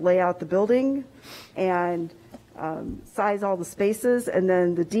sort of lay out the building and size all the spaces, and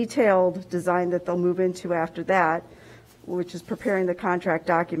then the detailed design that they'll move into after that, which is preparing the contract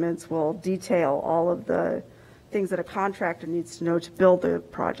documents, will detail all of the things that a contractor needs to know to build the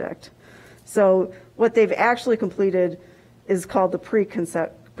project. So what they've actually completed is called the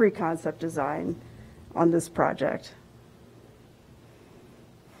pre-concept design on this project.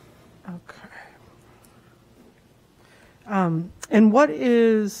 Okay. And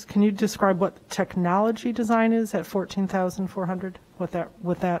can you describe what technology design is at 14,400? What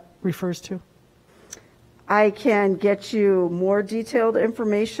that refers to? I can get you more detailed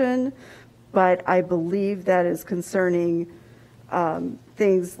information, but I believe that is concerning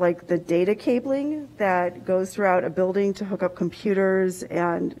things like the data cabling that goes throughout a building to hook up computers,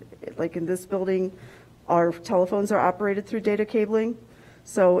 and like in this building, our telephones are operated through data cabling.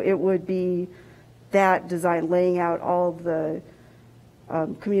 So it would be that design, laying out all of the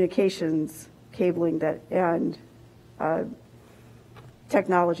communications cabling and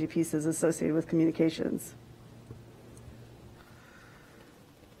technology pieces associated with communications.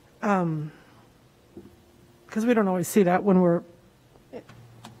 Because we don't always see that when we're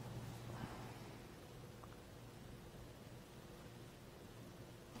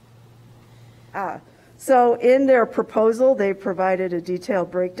So in their proposal, they provided a detailed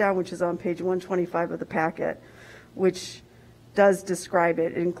breakdown, which is on page 125 of the packet, which does describe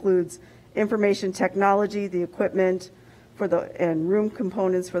it. It includes information technology, the equipment and room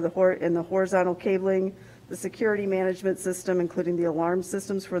components for the horizontal cabling, the security management system, including the alarm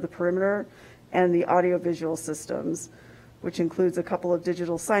systems for the perimeter, and the audiovisual systems, which includes a couple of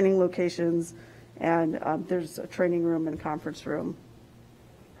digital signing locations, and there's a training room and conference room.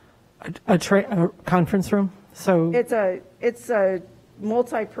 A conference room? So it's a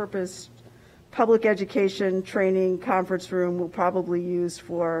multi-purpose public education training conference room. We'll probably use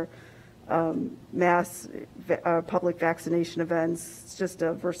for mass public vaccination events. It's just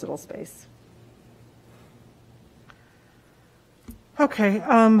a versatile space. Okay,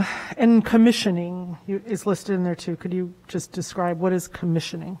 and commissioning is listed in there too. Could you just describe what is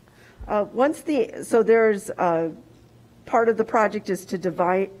commissioning? There's part of the project is to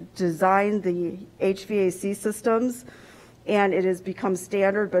design the HVAC systems, and it has become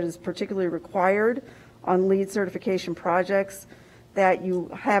standard, but is particularly required on LEED certification projects that you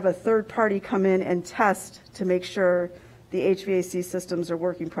have a third party come in and test to make sure the HVAC systems are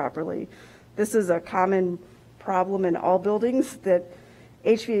working properly. This is a common problem in all buildings, that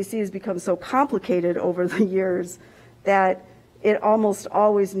HVAC has become so complicated over the years that it almost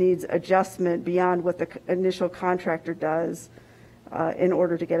always needs adjustment beyond what the initial contractor does in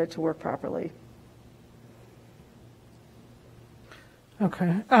order to get it to work properly.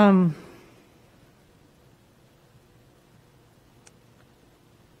 Okay.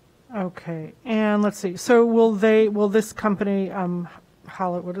 Okay, and let's see. So will this company,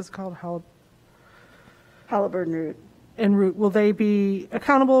 what is it called? Halliburton Root. And Root, will they be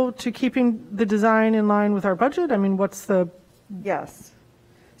accountable to keeping the design in line with our budget? I mean, what's the? Yes.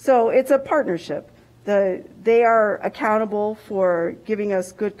 So it's a partnership. They are accountable for giving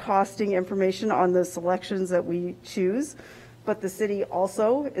us good costing information on the selections that we choose, but the city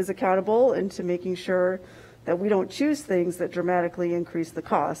also is accountable into making sure that we don't choose things that dramatically increase the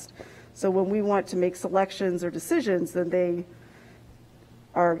cost. So when we want to make selections or decisions, then they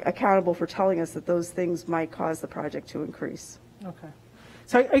are accountable for telling us that those things might cause the project to increase. Okay.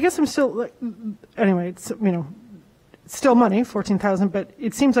 So I guess I'm still, anyway, it's, still money, 14,000, but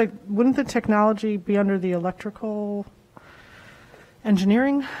it seems like, wouldn't the technology be under the electrical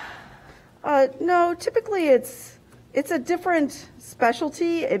engineering? No, typically it's a different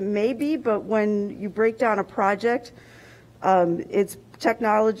specialty. It may be, but when you break down a project, it's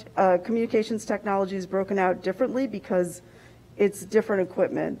technology, communications technology is broken out differently because it's different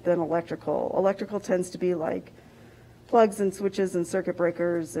equipment than electrical. Electrical tends to be like plugs and switches and circuit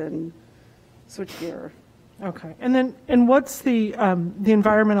breakers and switchgear. Okay, and what's the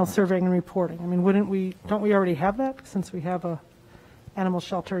environmental surveying and reporting? I mean, don't we already have that since we have a animal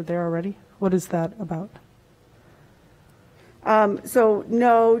shelter there already? What is that about? So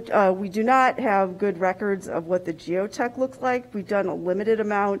no, we do not have good records of what the geotech looks like. We've done a limited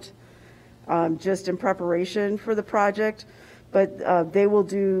amount just in preparation for the project, but they will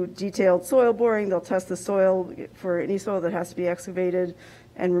do detailed soil boring. They'll test the soil for any soil that has to be excavated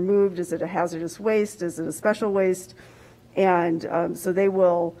and removed. Is it a hazardous waste? Is it a special waste? And so they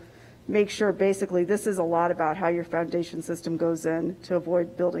will make sure, basically, this is a lot about how your foundation system goes in to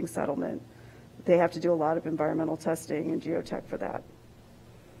avoid building settlement. They have to do a lot of environmental testing and geotech for that.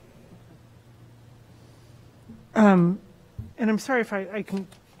 And I'm sorry if I can,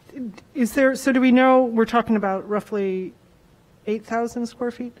 so do we know, we're talking about roughly 8,000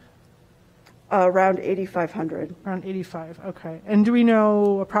 square feet? Around 8,500. Around 85, okay. And do we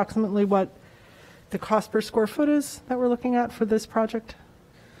know approximately what the cost per square foot is that we're looking at for this project?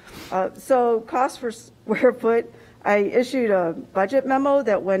 So cost per square foot, I issued a budget memo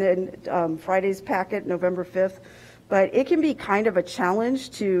that went in Friday's packet, November 5th, but it can be kind of a challenge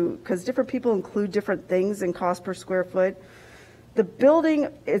because different people include different things in cost per square foot. The building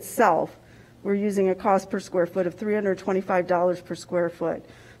itself, we're using a cost per square foot of $325 per square foot.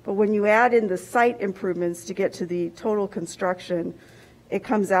 But when you add in the site improvements to get to the total construction, it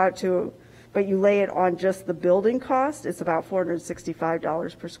comes out to, but you lay it on just the building cost, it's about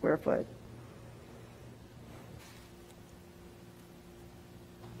 $465 per square foot.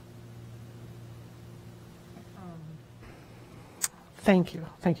 Thank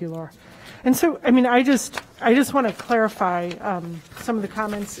you, Laura. And so, I mean, I just want to clarify some of the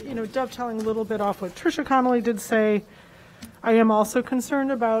comments, dovetailing a little bit off what Tricia Connolly did say. I am also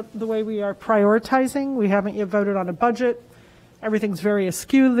concerned about the way we are prioritizing. We haven't yet voted on a budget. Everything's very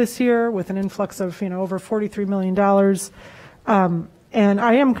askew this year with an influx of, over $43 million. And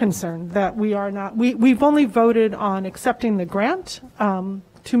I am concerned that we are not, we've only voted on accepting the grant, $2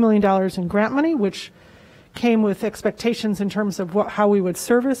 million in grant money, which came with expectations in terms of how we would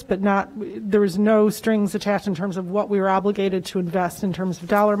service, but there was no strings attached in terms of what we were obligated to invest in terms of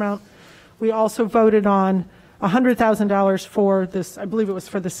dollar amount. We also voted on $100,000 for this, I believe it was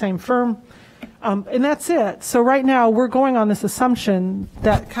for the same firm, and that's it. So right now we're going on this assumption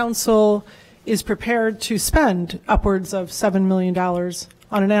that council is prepared to spend upwards of $7 million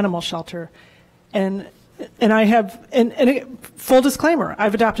on an animal shelter. And I have, full disclaimer,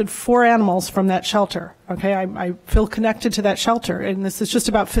 I've adopted 4 animals from that shelter, okay? I feel connected to that shelter, and this is just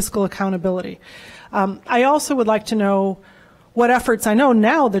about fiscal accountability. I also would like to know what efforts, I know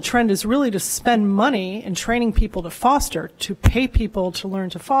now the trend is really to spend money in training people to foster, to pay people to learn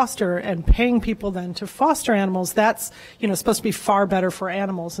to foster, and paying people then to foster animals. That's, supposed to be far better for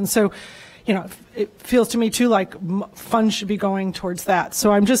animals. And so, it feels to me too like funds should be going towards that.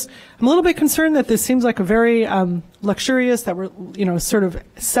 So I'm a little bit concerned that this seems like a very luxurious, that we're, sort of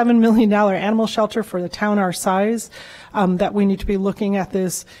 $7 million animal shelter for the town our size, that we need to be looking at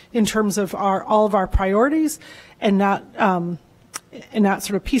this in terms of all of our priorities and not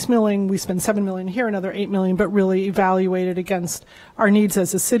sort of piecemealing. We spend $7 million here, another $8 million, but really evaluate it against our needs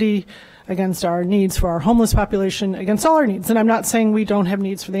as a city, against our needs for our homeless population, against all our needs. And I'm not saying we don't have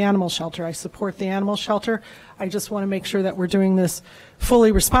needs for the animal shelter. I support the animal shelter. I just want to make sure that we're doing this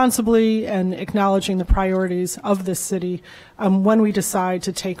fully responsibly and acknowledging the priorities of this city when we decide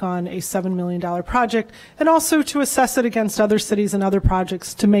to take on a $7 million project, and also to assess it against other cities and other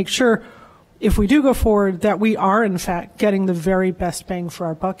projects to make sure, if we do go forward, that we are in fact getting the very best bang for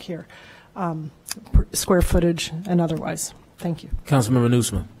our buck here, square footage and otherwise. Thank you. Councilmember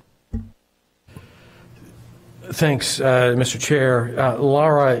Newsman. Thanks, Mr. Chair.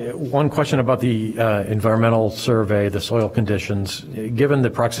 Laura, one question about the environmental survey, the soil conditions. Given the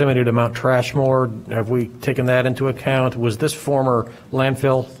proximity to Mount Trashmore, have we taken that into account? Was this former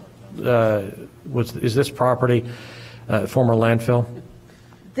landfill? Is this property former landfill?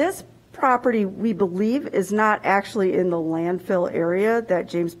 This property, we believe, is not actually in the landfill area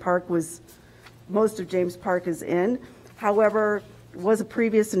that most of James Park is in. However, it was a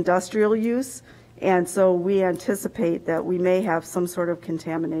previous industrial use, and so we anticipate that we may have some sort of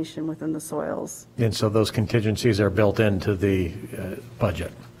contamination within the soils. And so those contingencies are built into the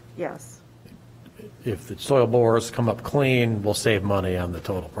budget? Yes. If the soil borers come up clean, we'll save money on the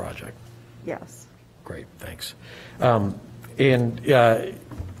total project? Yes. Great, thanks. And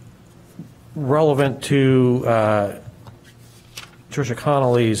relevant to Tricia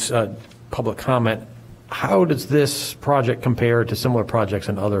Connolly's public comment, how does this project compare to similar projects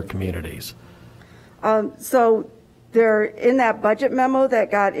in other communities? So there, in that budget memo that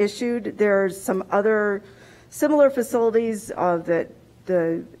got issued, there's some other similar facilities that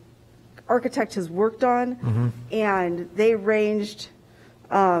the architect has worked on, and they ranged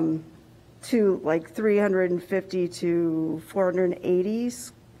to like $350 to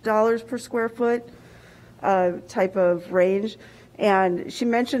 $480 per square foot type of range. And she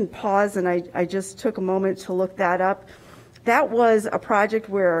mentioned PAWS, and I just took a moment to look that up. That was a project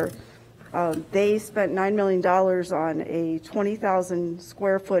where they spent $9 million on a 20,000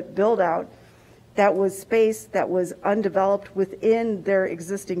 square foot build out that was space that was undeveloped within their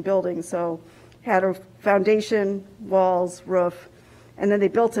existing building. So had a foundation, walls, roof, and then they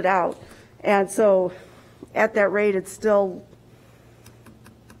built it out. And so at that rate, it's still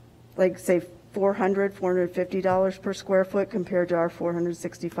like, say, $450 per square foot compared to our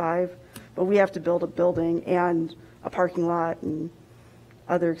 $465. But we have to build a building and a parking lot and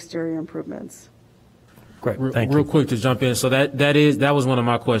other exterior improvements. Great, thank you. Real quick to jump in. So that was one of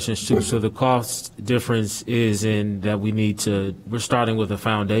my questions too. So the cost difference is in that we're starting with a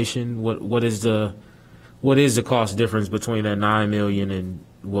foundation. What is the cost difference between that $9 million and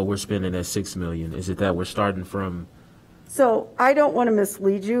what we're spending at $6 million? Is it that we're starting from? So I don't want to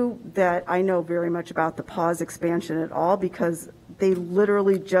mislead you that I know very much about the PAWS expansion at all, because they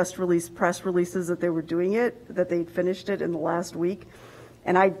literally just released press releases that they were doing it, that they'd finished it in the last week,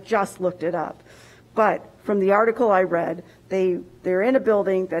 and I just looked it up. But from the article I read, they're in a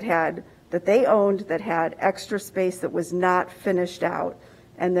building that they owned that had extra space that was not finished out,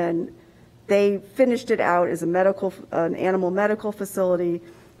 and then they finished it out as an animal medical facility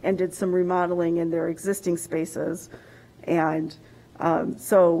and did some remodeling in their existing spaces. And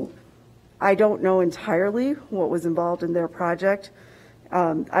so I don't know entirely what was involved in their project.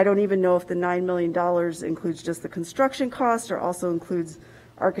 I don't even know if the $9 million includes just the construction cost or also includes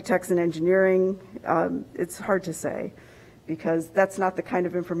architects and engineering. It's hard to say, because that's not the kind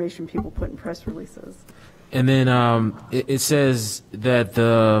of information people put in press releases. And then it says that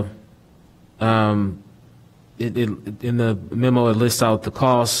in the memo it lists out the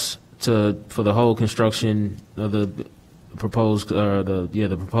costs for the whole construction of the proposed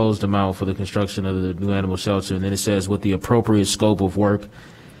amount for the construction of the new animal shelter, and then it says with the appropriate scope of work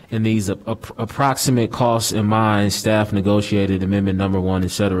and these approximate costs in mind, staff negotiated amendment number 1,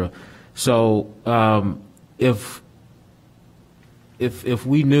 et cetera. So if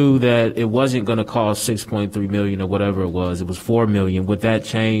we knew that it wasn't going to cost $6.3 million or whatever it was $4 million, would that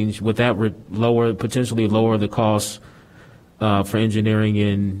change? Would that potentially lower the cost for engineering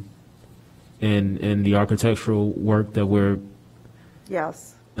in the architectural work that we're?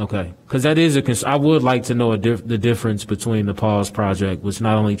 Yes. Okay, because that is I would like to know the difference between the PAWS project, which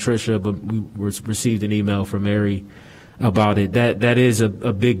not only Tricia, but we received an email from Mary about it. That is a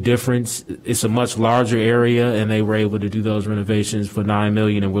big difference. It's a much larger area, and they were able to do those renovations for $9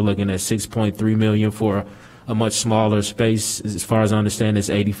 million, and we're looking at $6.3 million for a much smaller space. As far as I understand, it's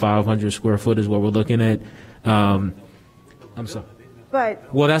 8,500 square foot is what we're looking at. I'm sorry.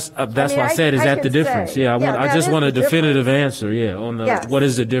 But well, that's why I said, is that the difference? Say, I just want a definitive answer. On yes. What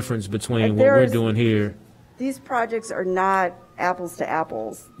is the difference between what we're doing here? These projects are not apples to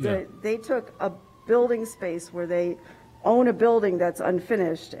apples. Yeah. They took a building space where they own a building that's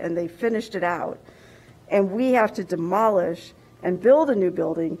unfinished, and they finished it out, and we have to demolish and build a new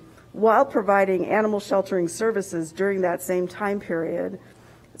building while providing animal sheltering services during that same time period.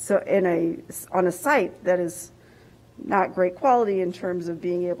 So on a site that is not great quality in terms of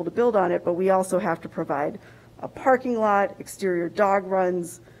being able to build on it, but we also have to provide a parking lot, exterior dog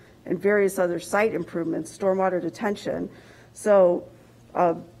runs, and various other site improvements, stormwater detention. So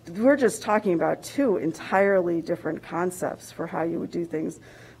we're just talking about two entirely different concepts for how you would do things.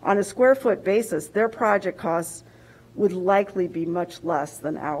 on a square foot basis, their project costs would likely be much less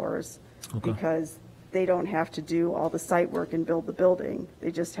than ours because they don't have to do all the site work and build the building.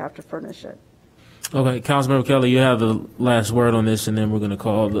 They just have to furnish it. Okay, Councilmember Kelly, you have the last word on this, and then we're going to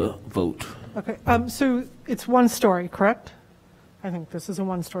call the vote. Okay, so it's one story, correct? I think this is a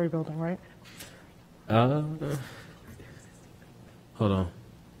one-story building, right? Hold on.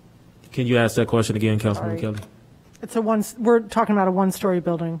 Can you ask that question again, Councilmember Kelly? It's we're talking about a one-story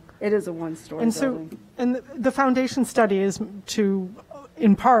building. It is a one-story building. And the foundation study is to,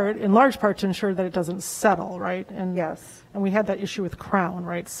 in large part, to ensure that it doesn't settle, right? And yes. And we had that issue with Crown,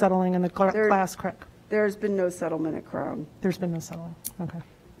 right? Settling in the glass crack. There's been no settlement at Crown. There's been no settling. Okay.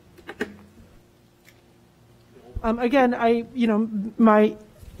 Again, my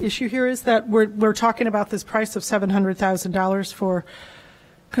issue here is that we're talking about this price of $700,000 for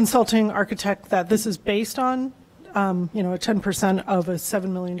consulting architect that this is based on, a 10% of a $7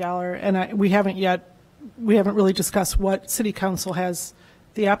 million, and we haven't really discussed what City Council has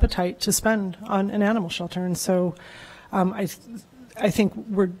the appetite to spend on an animal shelter, and so I think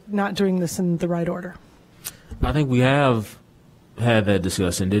we're not doing this in the right order. I think we have had that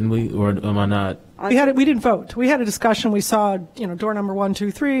discussion, didn't we? Or am I not? We didn't vote. We had a discussion. We saw, door number 1, 2,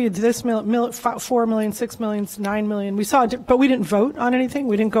 3, this 4 million, 6 million, 9 million. We saw it, but we didn't vote on anything.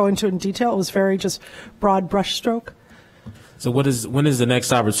 We didn't go into it in detail. It was very just broad brushstroke. So when is the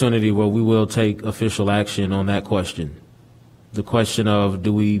next opportunity where we will take official action on that question? The question of,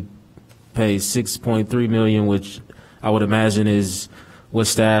 do we pay $6.3 million, which I would imagine is what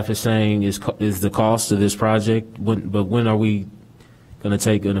staff is saying is the cost of this project. But when are we going to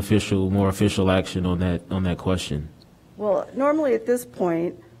take more official action on that question? Well, normally at this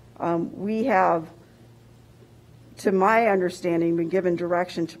point, we have, to my understanding, been given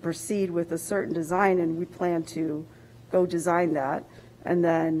direction to proceed with a certain design, and we plan to go design that, and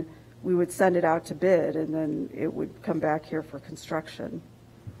then we would send it out to bid, and then it would come back here for construction.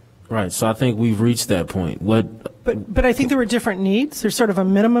 Right. So I think we've reached that point. But I think there were different needs. There's sort of a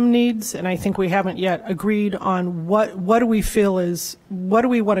minimum needs, and I think we haven't yet agreed on what do we feel is, what do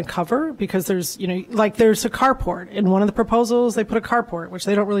we want to cover? Because there's, there's a carport. In one of the proposals, they put a carport, which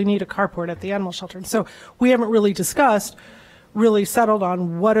they don't really need a carport at the animal shelter. And so we haven't really settled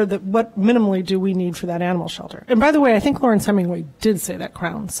on what minimally do we need for that animal shelter. And by the way, I think Lawrence Hemingway did say that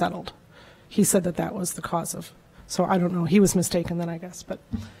Crown settled. He said that was the cause of, so I don't know. He was mistaken then, I guess, but.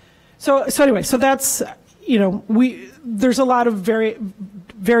 So anyway, so that's, there's a lot of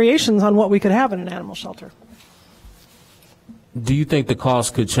variations on what we could have in an animal shelter. Do you think the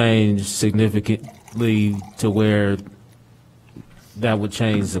cost could change significantly to where that would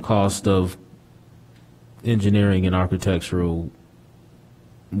change the cost of engineering and architectural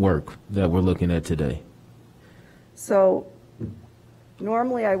work that we're looking at today? So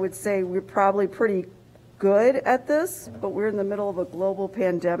normally I would say we're probably pretty good at this, but we're in the middle of a global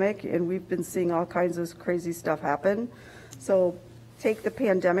pandemic and we've been seeing all kinds of crazy stuff happen. So take the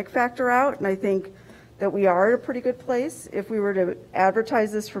pandemic factor out, and I think that we are at a pretty good place. If we were to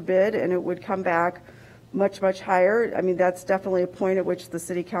advertise this for bid and it would come back much, much higher, I mean, that's definitely a point at which the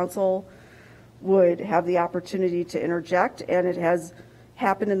City Council would have the opportunity to interject, and it has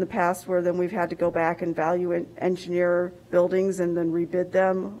happened in the past where then we've had to go back and value and engineer buildings and then rebid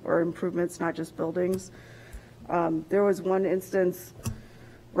them, or improvements, not just buildings. There was one instance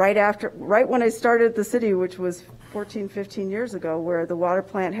right when I started the city, which was 14, 15 years ago, where the water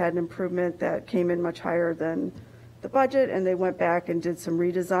plant had an improvement that came in much higher than the budget, and they went back and did some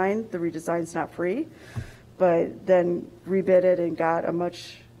redesign. The redesign's not free, but then rebid it and got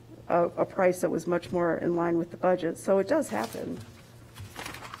a price that was much more in line with the budget. So it does happen.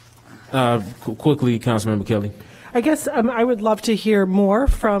 Quickly, Councilmember Kelly. I guess I would love to hear more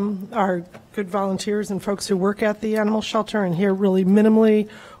from our good volunteers and folks who work at the animal shelter and hear really minimally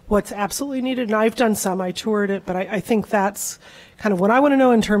what's absolutely needed. And I've done some, I toured it, but I think that's kind of what I want to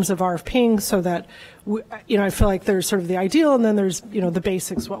know in terms of RFPing, so that, I feel like there's sort of the ideal, and then there's, the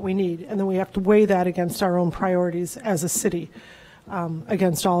basics, what we need. And then we have to weigh that against our own priorities as a city,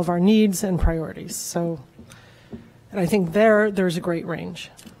 against all of our needs and priorities. So, and I think there's a great range.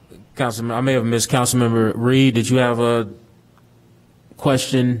 Councilman, I may have missed Councilmember Reed. Did you have a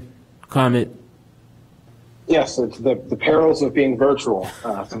question, comment? Yes, it's the perils of being virtual.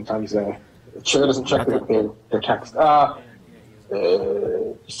 Sometimes the chair doesn't check their text.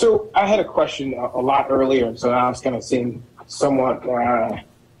 So I had a question a lot earlier, and so now it's kind of seem somewhat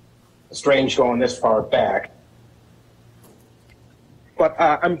strange going this far back. But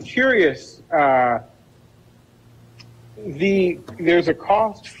I'm curious. There's a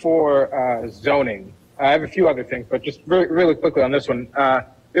cost for zoning. I have a few other things, but just really quickly on this one.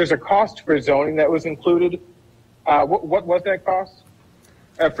 there's a cost for zoning that was included. What was that cost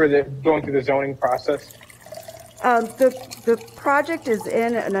for going through the zoning process? The project is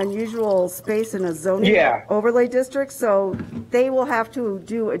in an unusual space in a zoning overlay district, so they will have to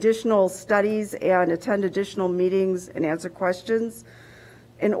do additional studies and attend additional meetings and answer questions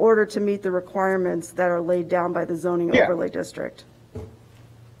in order to meet the requirements that are laid down by the zoning overlay district.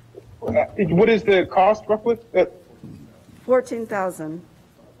 What is the cost roughly? $14,000.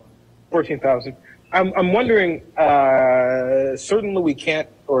 $14,000. I'm wondering. Certainly, we can't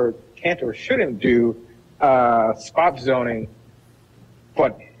or shouldn't do spot zoning,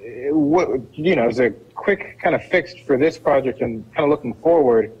 but as a quick kind of fix for this project and kind of looking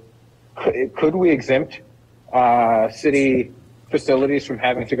forward, could we exempt city facilities from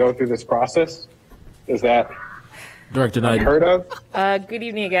having to go through this process? Is that Director Knight heard of? Good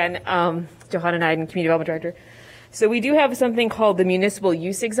evening again. Johanna Knighton, Community Development Director. So we do have something called the municipal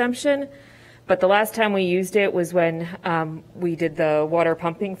use exemption, but the last time we used it was when we did the water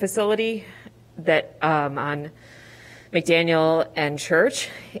pumping facility that on McDaniel and Church,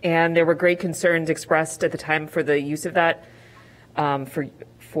 and there were great concerns expressed at the time for the use of that for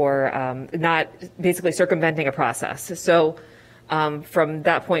not basically circumventing a process. So from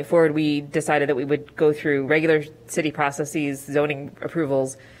that point forward, we decided that we would go through regular city processes, zoning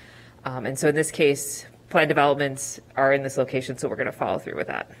approvals, and so in this case, planned developments are in this location, so we're going to follow through with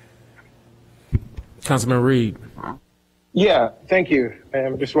that. Councilman Reed. Yeah, thank you.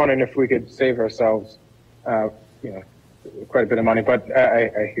 I'm just wondering if we could save ourselves, quite a bit of money, but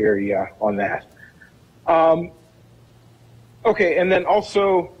I hear you on that. Okay, and then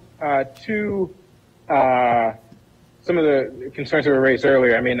also to some of the concerns that were raised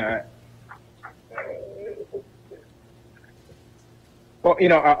earlier. I mean,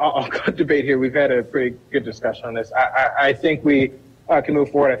 I'll debate here. We've had a pretty good discussion on this. I think we can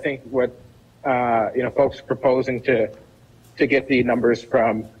move forward. I think what folks are proposing to get the numbers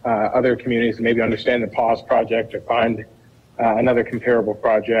from other communities and maybe understand the PAUSE project or find another comparable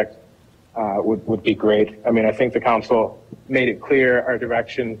project would be great. I mean, I think the council made it clear our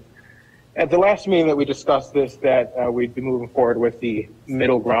direction at the last meeting that we discussed this, that we'd be moving forward with the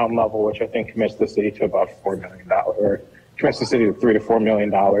middle ground level, which I think commits the city to about $4 million, or commits the city to $3 to $4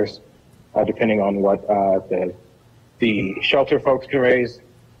 million, depending on what the shelter folks can raise.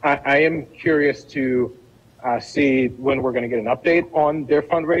 I am curious to see when we're going to get an update on their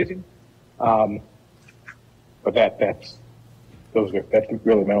fundraising. But that's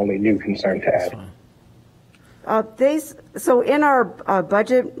really my only new concern to add. So in our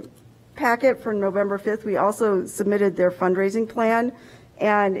budget packet for November 5th, we also submitted their fundraising plan,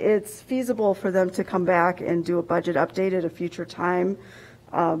 and it's feasible for them to come back and do a budget update at a future time,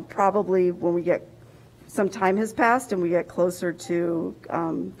 probably when we get some time has passed and we get closer to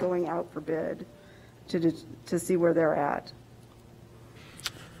going out for bid to see where they're at.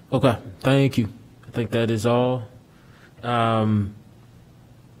 Okay, thank you. I think that is all.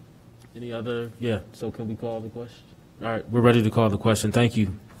 Any other? Yeah, so can we call the question? All right, we're ready to call the question. Thank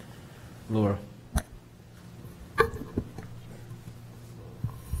you, Laura.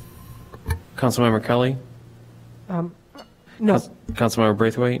 Councilmember Kelly? No. Councilmember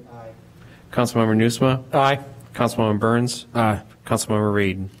Braithwaite? Aye. Councilmember Nusma? Aye. Councilmember Burns? Aye. Councilmember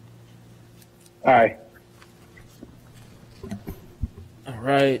Reed? Aye. All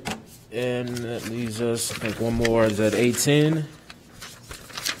right, and that leaves us, I think one more is at 810.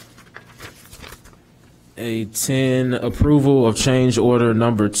 810, approval of change order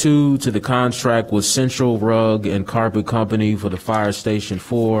number 2 to the contract with Central Rug and Carpet Company for the Fire Station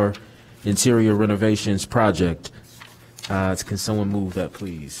 4 interior renovations project. Can someone move that,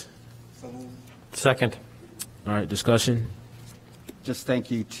 please? Second. All right, discussion. Just thank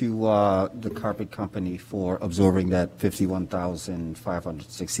you to the Carpet Company for absorbing that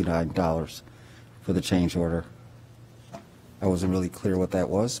 $51,569 for the change order. I wasn't really clear what that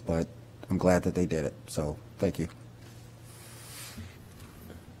was, but I'm glad that they did it, so thank you.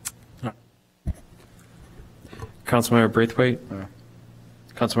 Councilmember Braithwaite? Aye.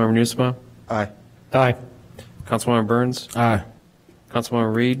 Councilmember Nusma? Aye. Aye. Councilmember Burns? Aye.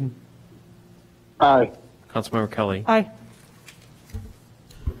 Councilmember Reed? Aye. Councilmember Kelly? Aye.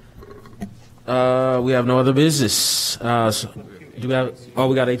 We have no other business. So do we have?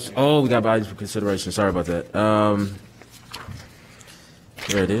 We got items for consideration. Sorry about that.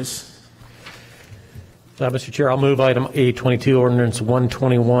 There it is. Mr. Chair, I'll move item A22, ordinance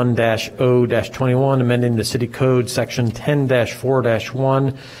 121-0-21, amending the city code section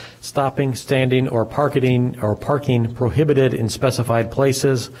 10-4-1, stopping, standing, or parking prohibited in specified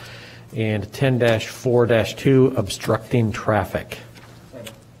places, and 10-4-2, obstructing traffic.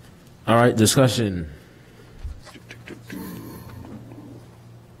 All right, discussion.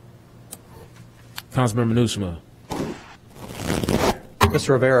 Councilmember Nusma. Mr.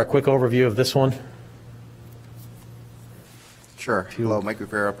 Rivera, a quick overview of this one. Sure. Hello, Mike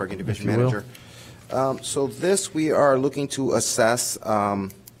Rivera, Parking Division you will. Manager. So this, we are looking to assess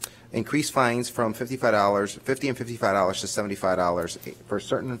increased fines from $50 and $55 to $75 for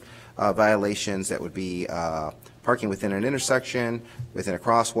certain violations that would be parking within an intersection, within a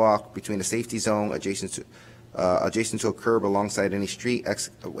crosswalk, between a safety zone, adjacent to a curb alongside any street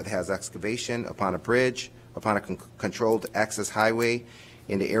that has excavation, upon a bridge, upon a controlled access highway,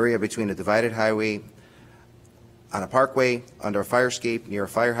 in the area between a divided highway, on a parkway, under a fire escape, near a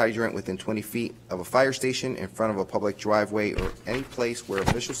fire hydrant, within 20 feet of a fire station, in front of a public driveway, or any place where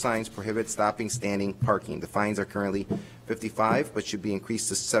official signs prohibit stopping, standing, parking. The fines are currently $55, but should be increased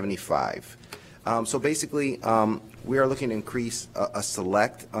to $75. So basically, we are looking to increase a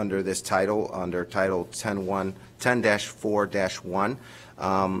select under this title, under Title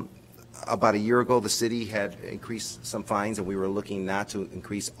 10-4-1. About a year ago, the city had increased some fines, and we were looking not to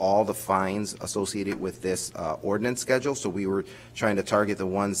increase all the fines associated with this ordinance schedule. So we were trying to target the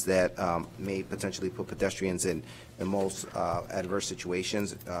ones that may potentially put pedestrians in the most adverse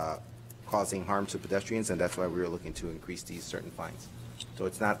situations, causing harm to pedestrians, and that's why we were looking to increase these certain fines. So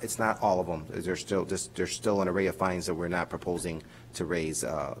it's not all of them. There's still an array of fines that we're not proposing to raise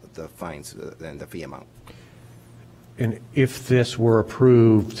the fines and the fee amount. And if this were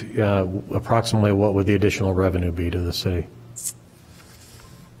approved, approximately what would the additional revenue be to the city?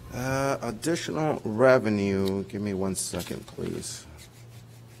 Additional revenue, give me 1 second, please.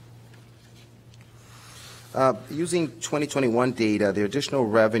 Using 2021 data, the additional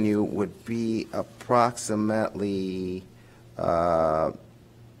revenue would be approximately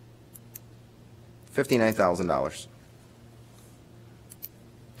 $59,000.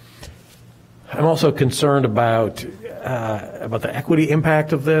 I'm also concerned about the equity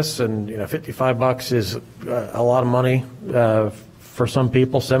impact of this, and $55 is a lot of money for some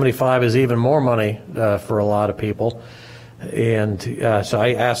people. 75 is even more money for a lot of people. And so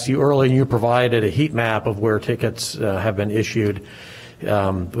I asked you earlier, and you provided a heat map of where tickets have been issued,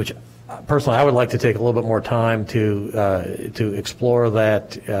 which personally I would like to take a little bit more time to explore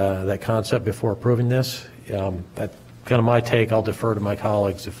that concept before approving this. That's kind of my take. I'll defer to my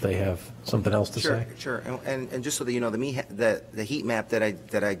colleagues if they have something else to say. Sure. And just so that you know, the heat map that I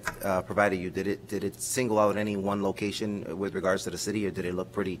provided you, did it single out any one location with regards to the city, or did it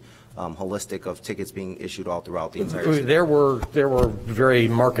look pretty holistic of tickets being issued all throughout the entire city? There were very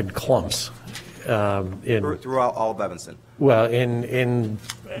marked clumps throughout all of Evanston. Well, in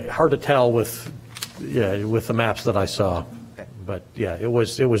hard to tell with the maps that I saw. Okay. But yeah, it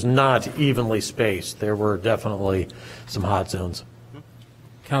was not evenly spaced. There were definitely some hot zones.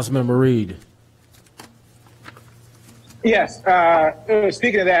 Councilmember Reed. Yes.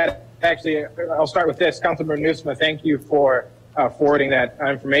 Speaking of that, actually, I'll start with this. Councilmember Nusma, thank you for forwarding that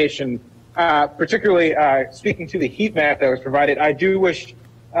information. Particularly speaking to the heat map that was provided, I do wish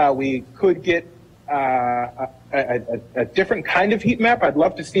we could get a different kind of heat map. I'd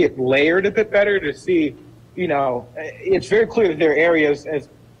love to see it layered a bit better to see, it's very clear that there are areas, as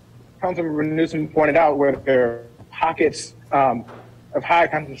Councilmember Nusma pointed out, where there are pockets of high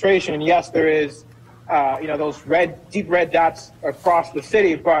concentration. And yes, there is, those deep red dots across the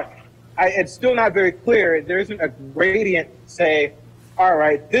city, but it's still not very clear. There isn't a gradient to say, all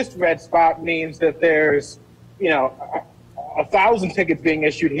right, this red spot means that there's, 1,000 tickets being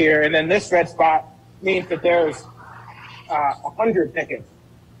issued here, and then this red spot means that there's 100 tickets.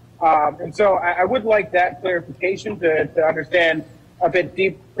 And so I would like that clarification to understand a bit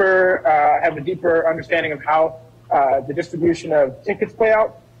deeper, have a deeper understanding of how the distribution of tickets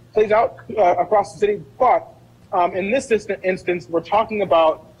plays out across the city. But in this instance, we're talking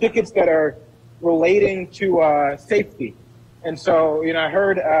about tickets that are relating to safety. And so, I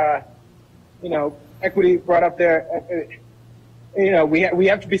heard, equity brought up there. We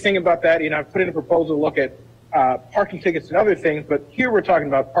have to be thinking about that. I've put in a proposal to look at parking tickets and other things, but here we're talking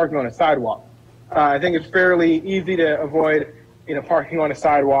about parking on a sidewalk. I think it's fairly easy to avoid, parking on a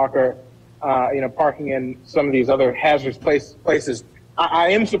sidewalk or parking in some of these other hazardous places. I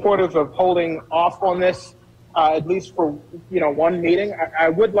am supportive of holding off on this, at least for, one meeting. I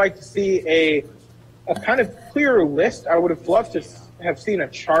would like to see a kind of clearer list. I would have loved to have seen a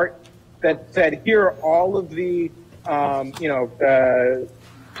chart that said, here are all of the,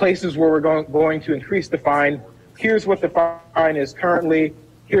 places where we're going to increase the fine. Here's what the fine is currently.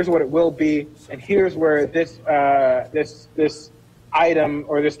 Here's what it will be. And here's where this item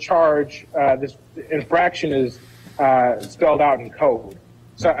or this charge, this infraction is spelled out in code.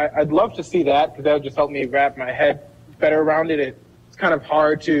 So I'd love to see that, because that would just help me wrap my head better around it. It's kind of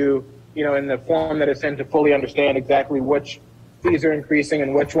hard to, in the form that it's in, to fully understand exactly which fees are increasing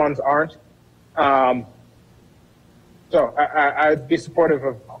and which ones aren't. So I'd be supportive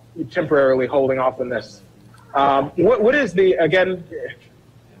of temporarily holding off on this. What is the, again,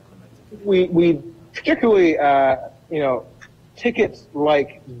 we particularly, tickets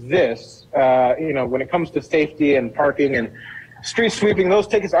like this, when it comes to safety and parking and street sweeping, those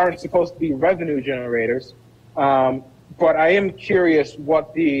tickets aren't supposed to be revenue generators. But I am curious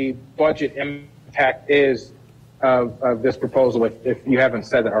what the budget impact is of this proposal, if you haven't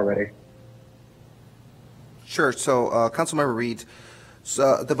said that already. Sure. So, Councilmember Reed,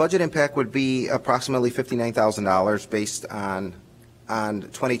 so the budget impact would be approximately $59,000 based on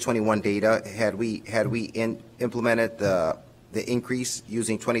 2021 data. Had we implemented the increase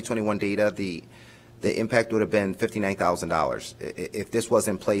using 2021 data, the impact would have been $59,000 if this was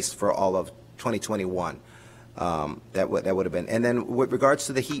in place for all of 2021. That would have been. And then with regards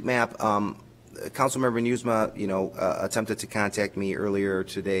to the heat map, Councilmember Newsma, attempted to contact me earlier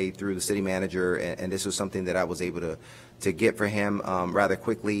today through the city manager, and this was something that I was able to get for him rather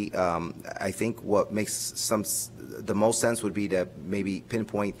quickly. I think what makes the most sense would be to maybe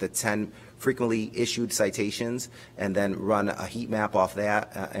pinpoint the 10 frequently issued citations and then run a heat map off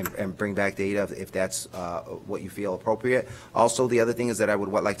that and bring back data if that's what you feel appropriate. Also, the other thing is that I would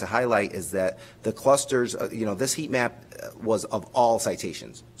like to highlight is that the clusters, this heat map was of all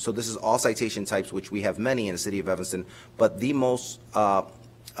citations. So this is all citation types, which we have many in the city of Evanston, but the most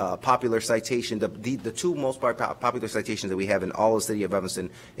popular citation, the two most popular citations that we have in all of the city of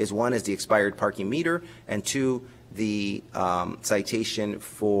Evanston is, one is the expired parking meter, and two, the citation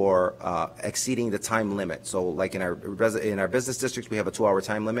for exceeding the time limit. So like in our business districts, we have a 2-hour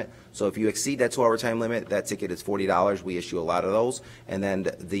time limit. So if you exceed that 2-hour time limit, that ticket is $40. We issue a lot of those. And then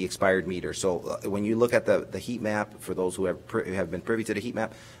the expired meter. So when you look at the heat map, for those who have been privy to the heat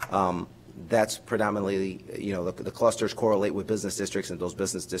map, that's predominantly, the clusters correlate with business districts, and those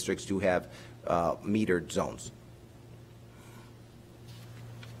business districts do have metered zones.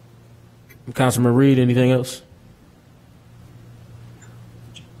 Councilman Reed, anything else?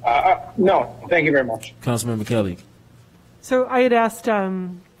 No, thank you very much. Councilmember Kelly. So I had asked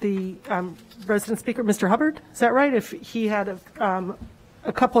the resident speaker, Mr. Hubbard, is that right? If he had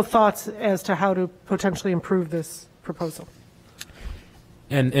a couple of thoughts as to how to potentially improve this proposal.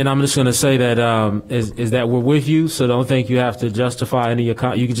 And I'm just going to say that is that we're with you, so don't think you have to justify any of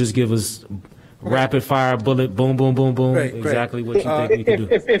your you can just give us rapid fire bullet, boom, boom, boom, boom, exactly what you think we can do.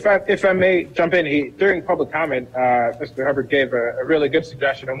 If I may jump in, during public comment, Mr. Hubbard gave a really good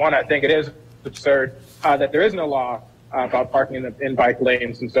suggestion, and one, I think it is absurd that there is no law about parking in bike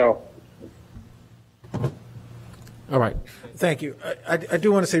lanes, and so. All right. Thank you. I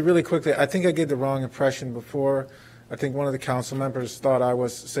do want to say really quickly, I think I gave the wrong impression before. I think one of the council members thought I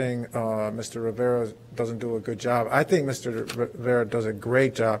was saying Mr. Rivera doesn't do a good job. I think Mr. Rivera does a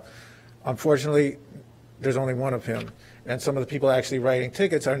great job. Unfortunately, there's only one of him, and some of the people actually writing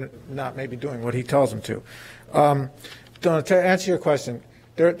tickets are not maybe doing what he tells them to. To answer your question,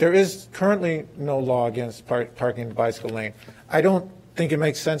 there is currently no law against parking in the bicycle lane. I don't think it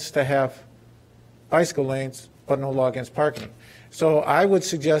makes sense to have bicycle lanes, but no law against parking. So I would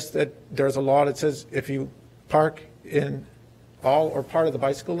suggest that there's a law that says if you park in all or part of the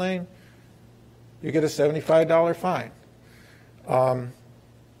bicycle lane, you get a $75 fine.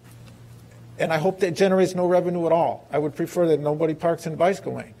 And I hope that generates no revenue at all. I would prefer that nobody parks in the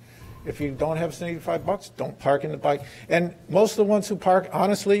bicycle lane. If you don't have $75, don't park in the bike. And most of the ones who park,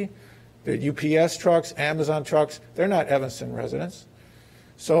 honestly, the UPS trucks, Amazon trucks, they're not Evanston residents.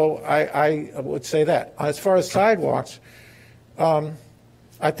 So I would say that. As far as sidewalks,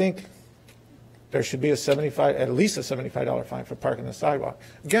 I think there should be at least a $75 fine for parking the sidewalk.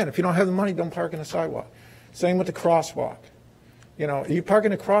 Again, if you don't have the money, don't park in the sidewalk. Same with the crosswalk. You park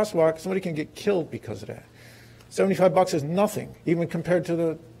in a crosswalk, somebody can get killed because of that. $75 is nothing, even compared to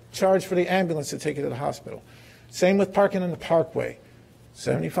the charge for the ambulance to take you to the hospital. Same with parking in the parkway,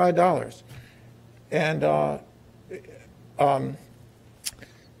 $75. And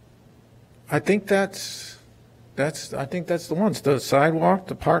I think that's the ones: the sidewalk,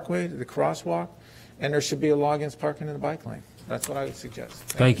 the parkway, the crosswalk, and there should be a law against parking in the bike lane. That's what I would suggest.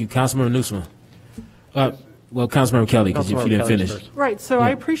 Thank you, Councilmember Newsma. Well, Councilmember Kelly, because if you didn't finish. Right, so yeah. I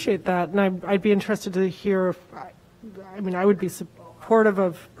appreciate that, and I'd be interested to hear if, I would be supportive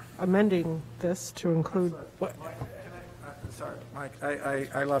of amending this to include. Sorry, Mike,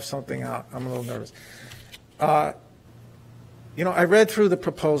 I left something out. I'm a little nervous. I read through the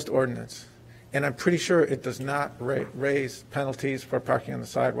proposed ordinance, And I'm pretty sure it does not raise penalties for parking on the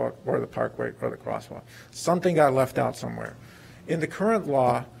sidewalk or the parkway or the crosswalk. Something got left out somewhere. In the current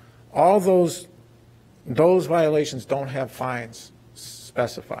law, all those violations don't have fines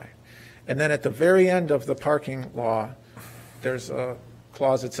specified. And then at the very end of the parking law, there's a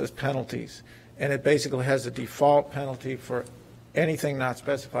clause that says penalties. And it basically has the default penalty for anything not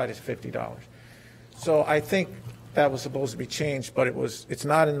specified is $50. So I think that was supposed to be changed, but it's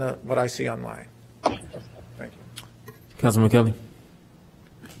not in what I see online. Thank you. Councilman Kelly?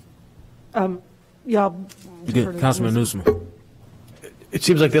 Yeah. Councilman Newsom. It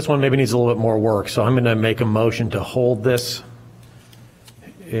seems like this one maybe needs a little bit more work, so I'm going to make a motion to hold this.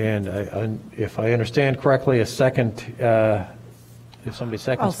 And if I understand correctly, a second, if somebody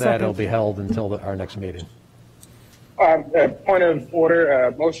seconds that, it'll be held until our next meeting. Point of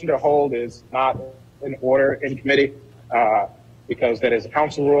order, motion to hold is not in order in committee because that is a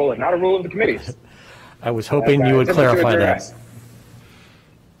council rule and not a rule of the committees. I was hoping you would clarify that.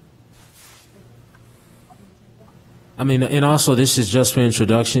 I mean, and also this is just for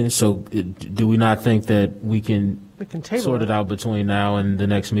introduction, so do we not think that we can sort it out between now and the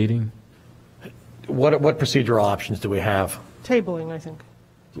next meeting? What procedural options do we have? Tabling, I think.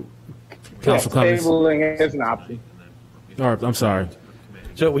 Council comments? Tabling is an option. Or, I'm sorry.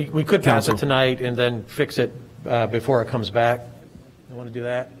 So we could pass Council. it tonight and then fix it before it comes back. You want to do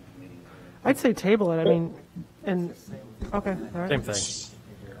that? I'd say table it. I mean, and, okay, all right. Same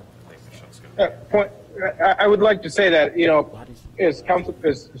thing. I would like to say that, as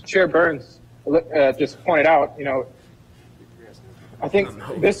Chair Burns just pointed out, I think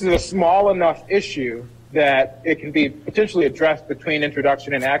this is a small enough issue that it can be potentially addressed between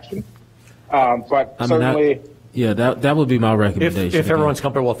introduction and action. But certainly. That would be my recommendation. If everyone's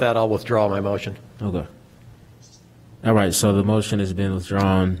comfortable with that, I'll withdraw my motion. Okay. All right, so the motion has been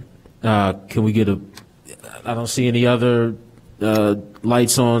withdrawn. Can we get I don't see any other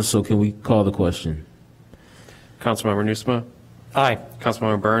lights on, so can we call the question? Councilmember Newsma? Aye.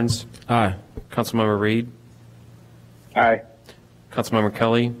 Councilmember Burns? Aye. Councilmember Reed? Aye. Councilmember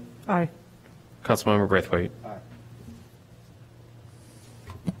Kelly? Aye. Councilmember Braithwaite?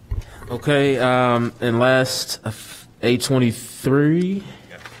 Okay, and last, A23.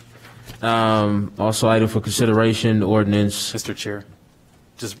 Also item for consideration, ordinance. Mr. Chair,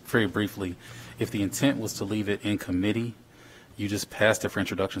 just very briefly, if the intent was to leave it in committee, you just passed it for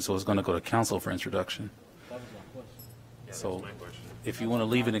introduction, so it's going to go to council for introduction. So if you want to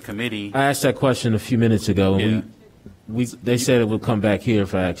leave it in committee. I asked that question a few minutes ago, and they said it would come back here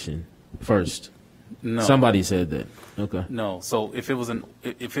for action first. No. Somebody said that. Okay. No. So if it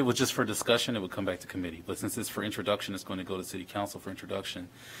was just for discussion, it would come back to committee. But since it's for introduction, it's going to go to city council for introduction.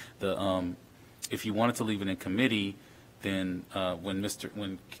 If you wanted to leave it in committee, then when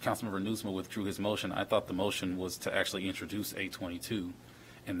Councilmember Newsma withdrew his motion, I thought the motion was to actually introduce A22,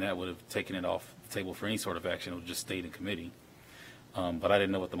 and that would have taken it off the table for any sort of action. It would just stayed in committee. But I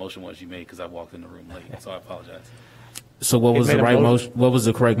didn't know what the motion was you made because I walked in the room late, so I apologize. So what was the right motion? What was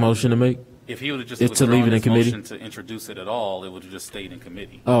the correct motion to make? If he would have just to leave it in committee, motion to introduce it at all, it would have just stayed in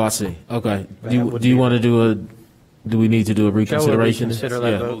committee. Oh, I see. Okay. Do you want to do we need to do a reconsideration? Reconsider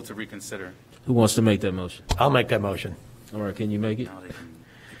that vote? Move to reconsider. Who wants to make that motion? I'll make that motion. All right, can you make it? Now they can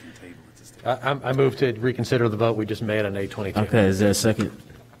table it to stay. I move to reconsider the vote we just made on A22. Okay, is there a second?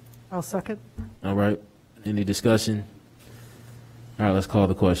 I'll second. All right. Any discussion? All right, let's call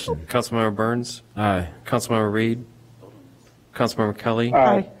the question. Councilmember Burns? Aye. Councilmember Reed? Councilmember Kelly?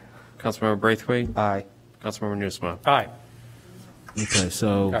 Aye. Councilmember Braithwaite? Aye. Councilmember Newsma? Aye. Okay,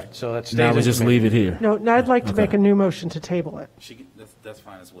 so All right, so that stays now we in just committee. leave it here. No, now I'd like to Okay. make a new motion to table it. That's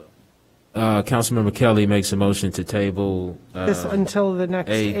fine as well. Councilmember Kelly makes a motion to table This until the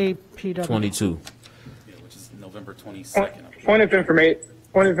next APW. 22. Yeah, which is November 22nd. Point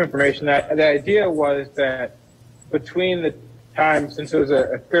of information. That the idea was that between the time, since it was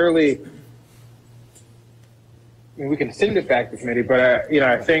a fairly, we can send it back to committee, but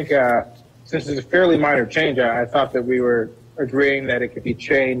I think since it's a fairly minor change, I thought that we were agreeing that it could be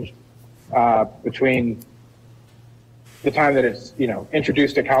changed between the time that it's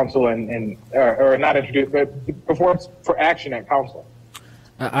introduced to council and or not introduced, but before it's for action at council.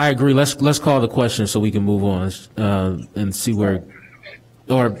 I agree. Let's call the question so we can move on and see where.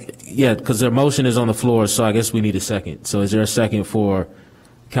 Or, yeah, because their motion is on the floor, so I guess we need a second. So is there a second for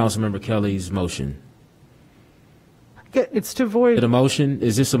Councilmember Kelly's motion? It's to void. The motion,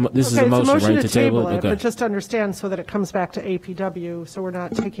 is this is a Okay, it's motion, right, to table it? but Okay. just to understand so that it comes back to APW, so we're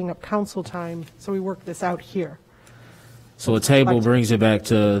not taking up council time, so we work this out here So a table brings it back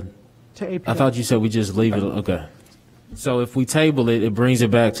to APW. I thought you said we just leave it, okay. So if we table it, it brings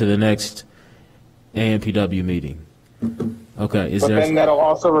it back to the next ANPW meeting. Okay, is But there? then that'll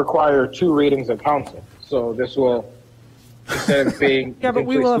also require 2 readings of council. So this will, instead of being Yeah, but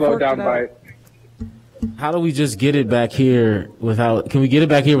we will have slowed worked down it by, out. How do we just get it back here without? Can we get it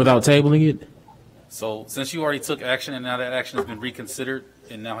back here without tabling it? So since you already took action and now that action has been reconsidered,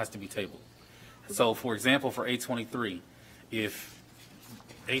 it now has to be tabled. So for example, for 823, if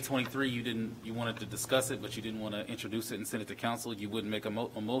 823 you wanted to discuss it, but you didn't want to introduce it and send it to council, you wouldn't make a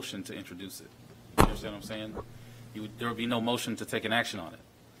motion to introduce it. You understand what I'm saying? There would be no motion to take an action on it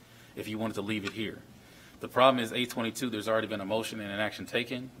if you wanted to leave it here. The problem is 822, there's already been a motion and an action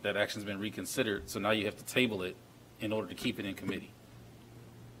taken. That action's been reconsidered, so now you have to table it in order to keep it in committee.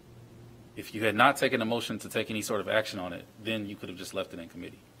 If you had not taken a motion to take any sort of action on it, then you could have just left it in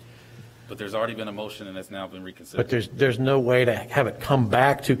committee. But there's already been a motion and it's now been reconsidered. But there's no way to have it come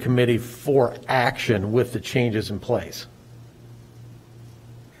back to committee for action with the changes in place.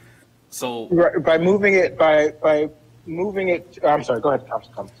 So by moving it, I'm sorry, go ahead,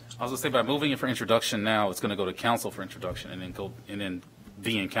 Councilman. I was going to say, by moving it for introduction now, it's going to go to council for introduction and then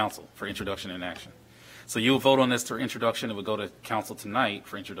be in council for introduction and action. So you'll vote on this for introduction. It would go to council tonight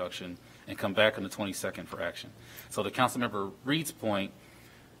for introduction and come back on the 22nd for action. So to Councilmember Reed's point,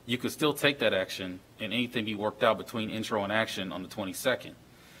 you could still take that action and anything be worked out between intro and action on the 22nd.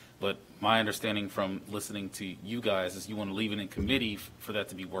 But my understanding from listening to you guys is you want to leave it in committee for that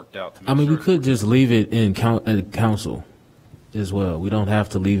to be worked out. To make We sure could just leave it in council as well. We don't have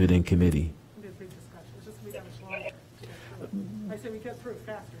to leave it in committee. It'll be a big discussion. It's just we got a long. I say we get through it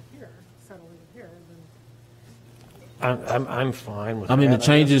faster here, settle it here, and then. I'm fine with I mean, the that.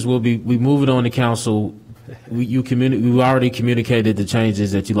 changes will be, we move it on to council. We already communicated the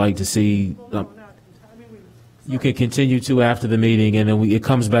changes that you'd like to see. You can continue to after the meeting, and then it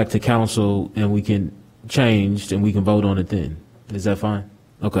comes back to council, and we can change, and we can vote on it then. Is that fine?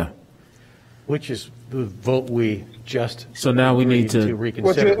 Okay. Which is the vote we just. So now we need to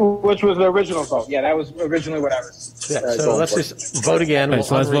reconsider. Which was the original vote. Yeah, that was originally what I was. Yeah, so let's just vote again. Okay,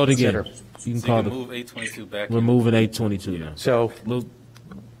 so let's vote again. Reconsider. You can So call you can the, move 822 back. we're in. moving 822 now. So Luke,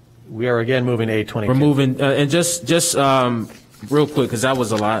 we are again moving to 822. we're moving, and just real quick, because that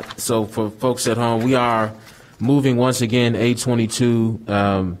was a lot. So for folks at home, we are moving once again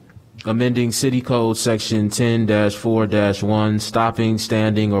 822, amending City Code Section 10-4-1, stopping,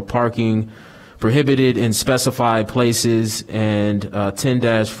 standing, or parking prohibited in specified places, and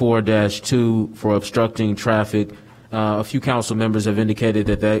 10-4-2 for obstructing traffic. A few council members have indicated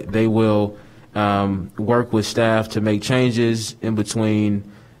that they will work with staff to make changes in between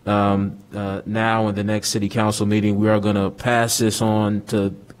now and the next city council meeting. We are going to pass this on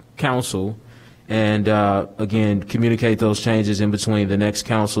to council and again communicate those changes in between the next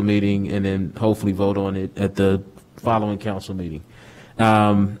council meeting and then hopefully vote on it at the following council meeting.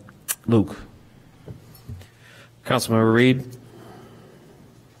 Luke. Councilmember Reed.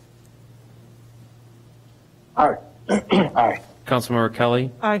 Aye. Aye. Councilmember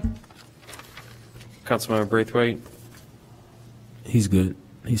Kelly. Aye. Councilmember Braithwaite. He's good.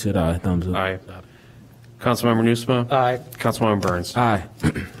 He said aye. Thumbs up. Aye. Councilmember Nusma. Aye. Councilmember Burns. Aye.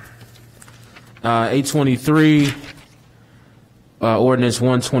 823, ordinance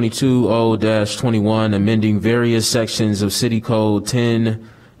 122-0-21, amending various sections of City Code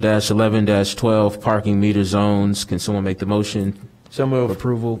 10-11-12, parking meter zones. Can someone make the motion? So move.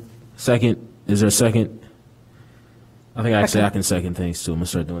 Approval. Second. Is there a second? I think actually I can second things too. I'm gonna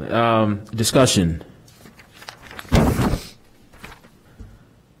start doing it. Discussion.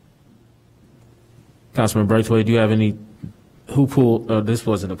 Councilman Braithwaite, do you have any? Who pulled? This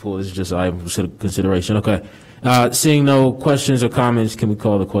wasn't a pull. This is just item for consideration. Okay. Seeing no questions or comments, can we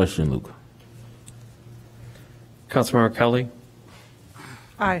call the question, Luke? Councilmember Kelly.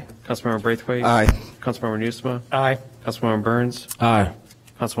 Aye. Councilmember Braithwaite. Aye. Councilmember Nusma. Aye. Councilmember Burns. Aye.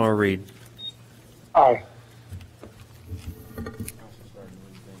 Councilmember Reed. Aye.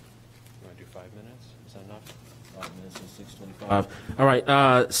 All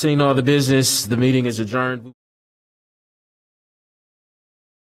right. Seeing no other business, the meeting is adjourned.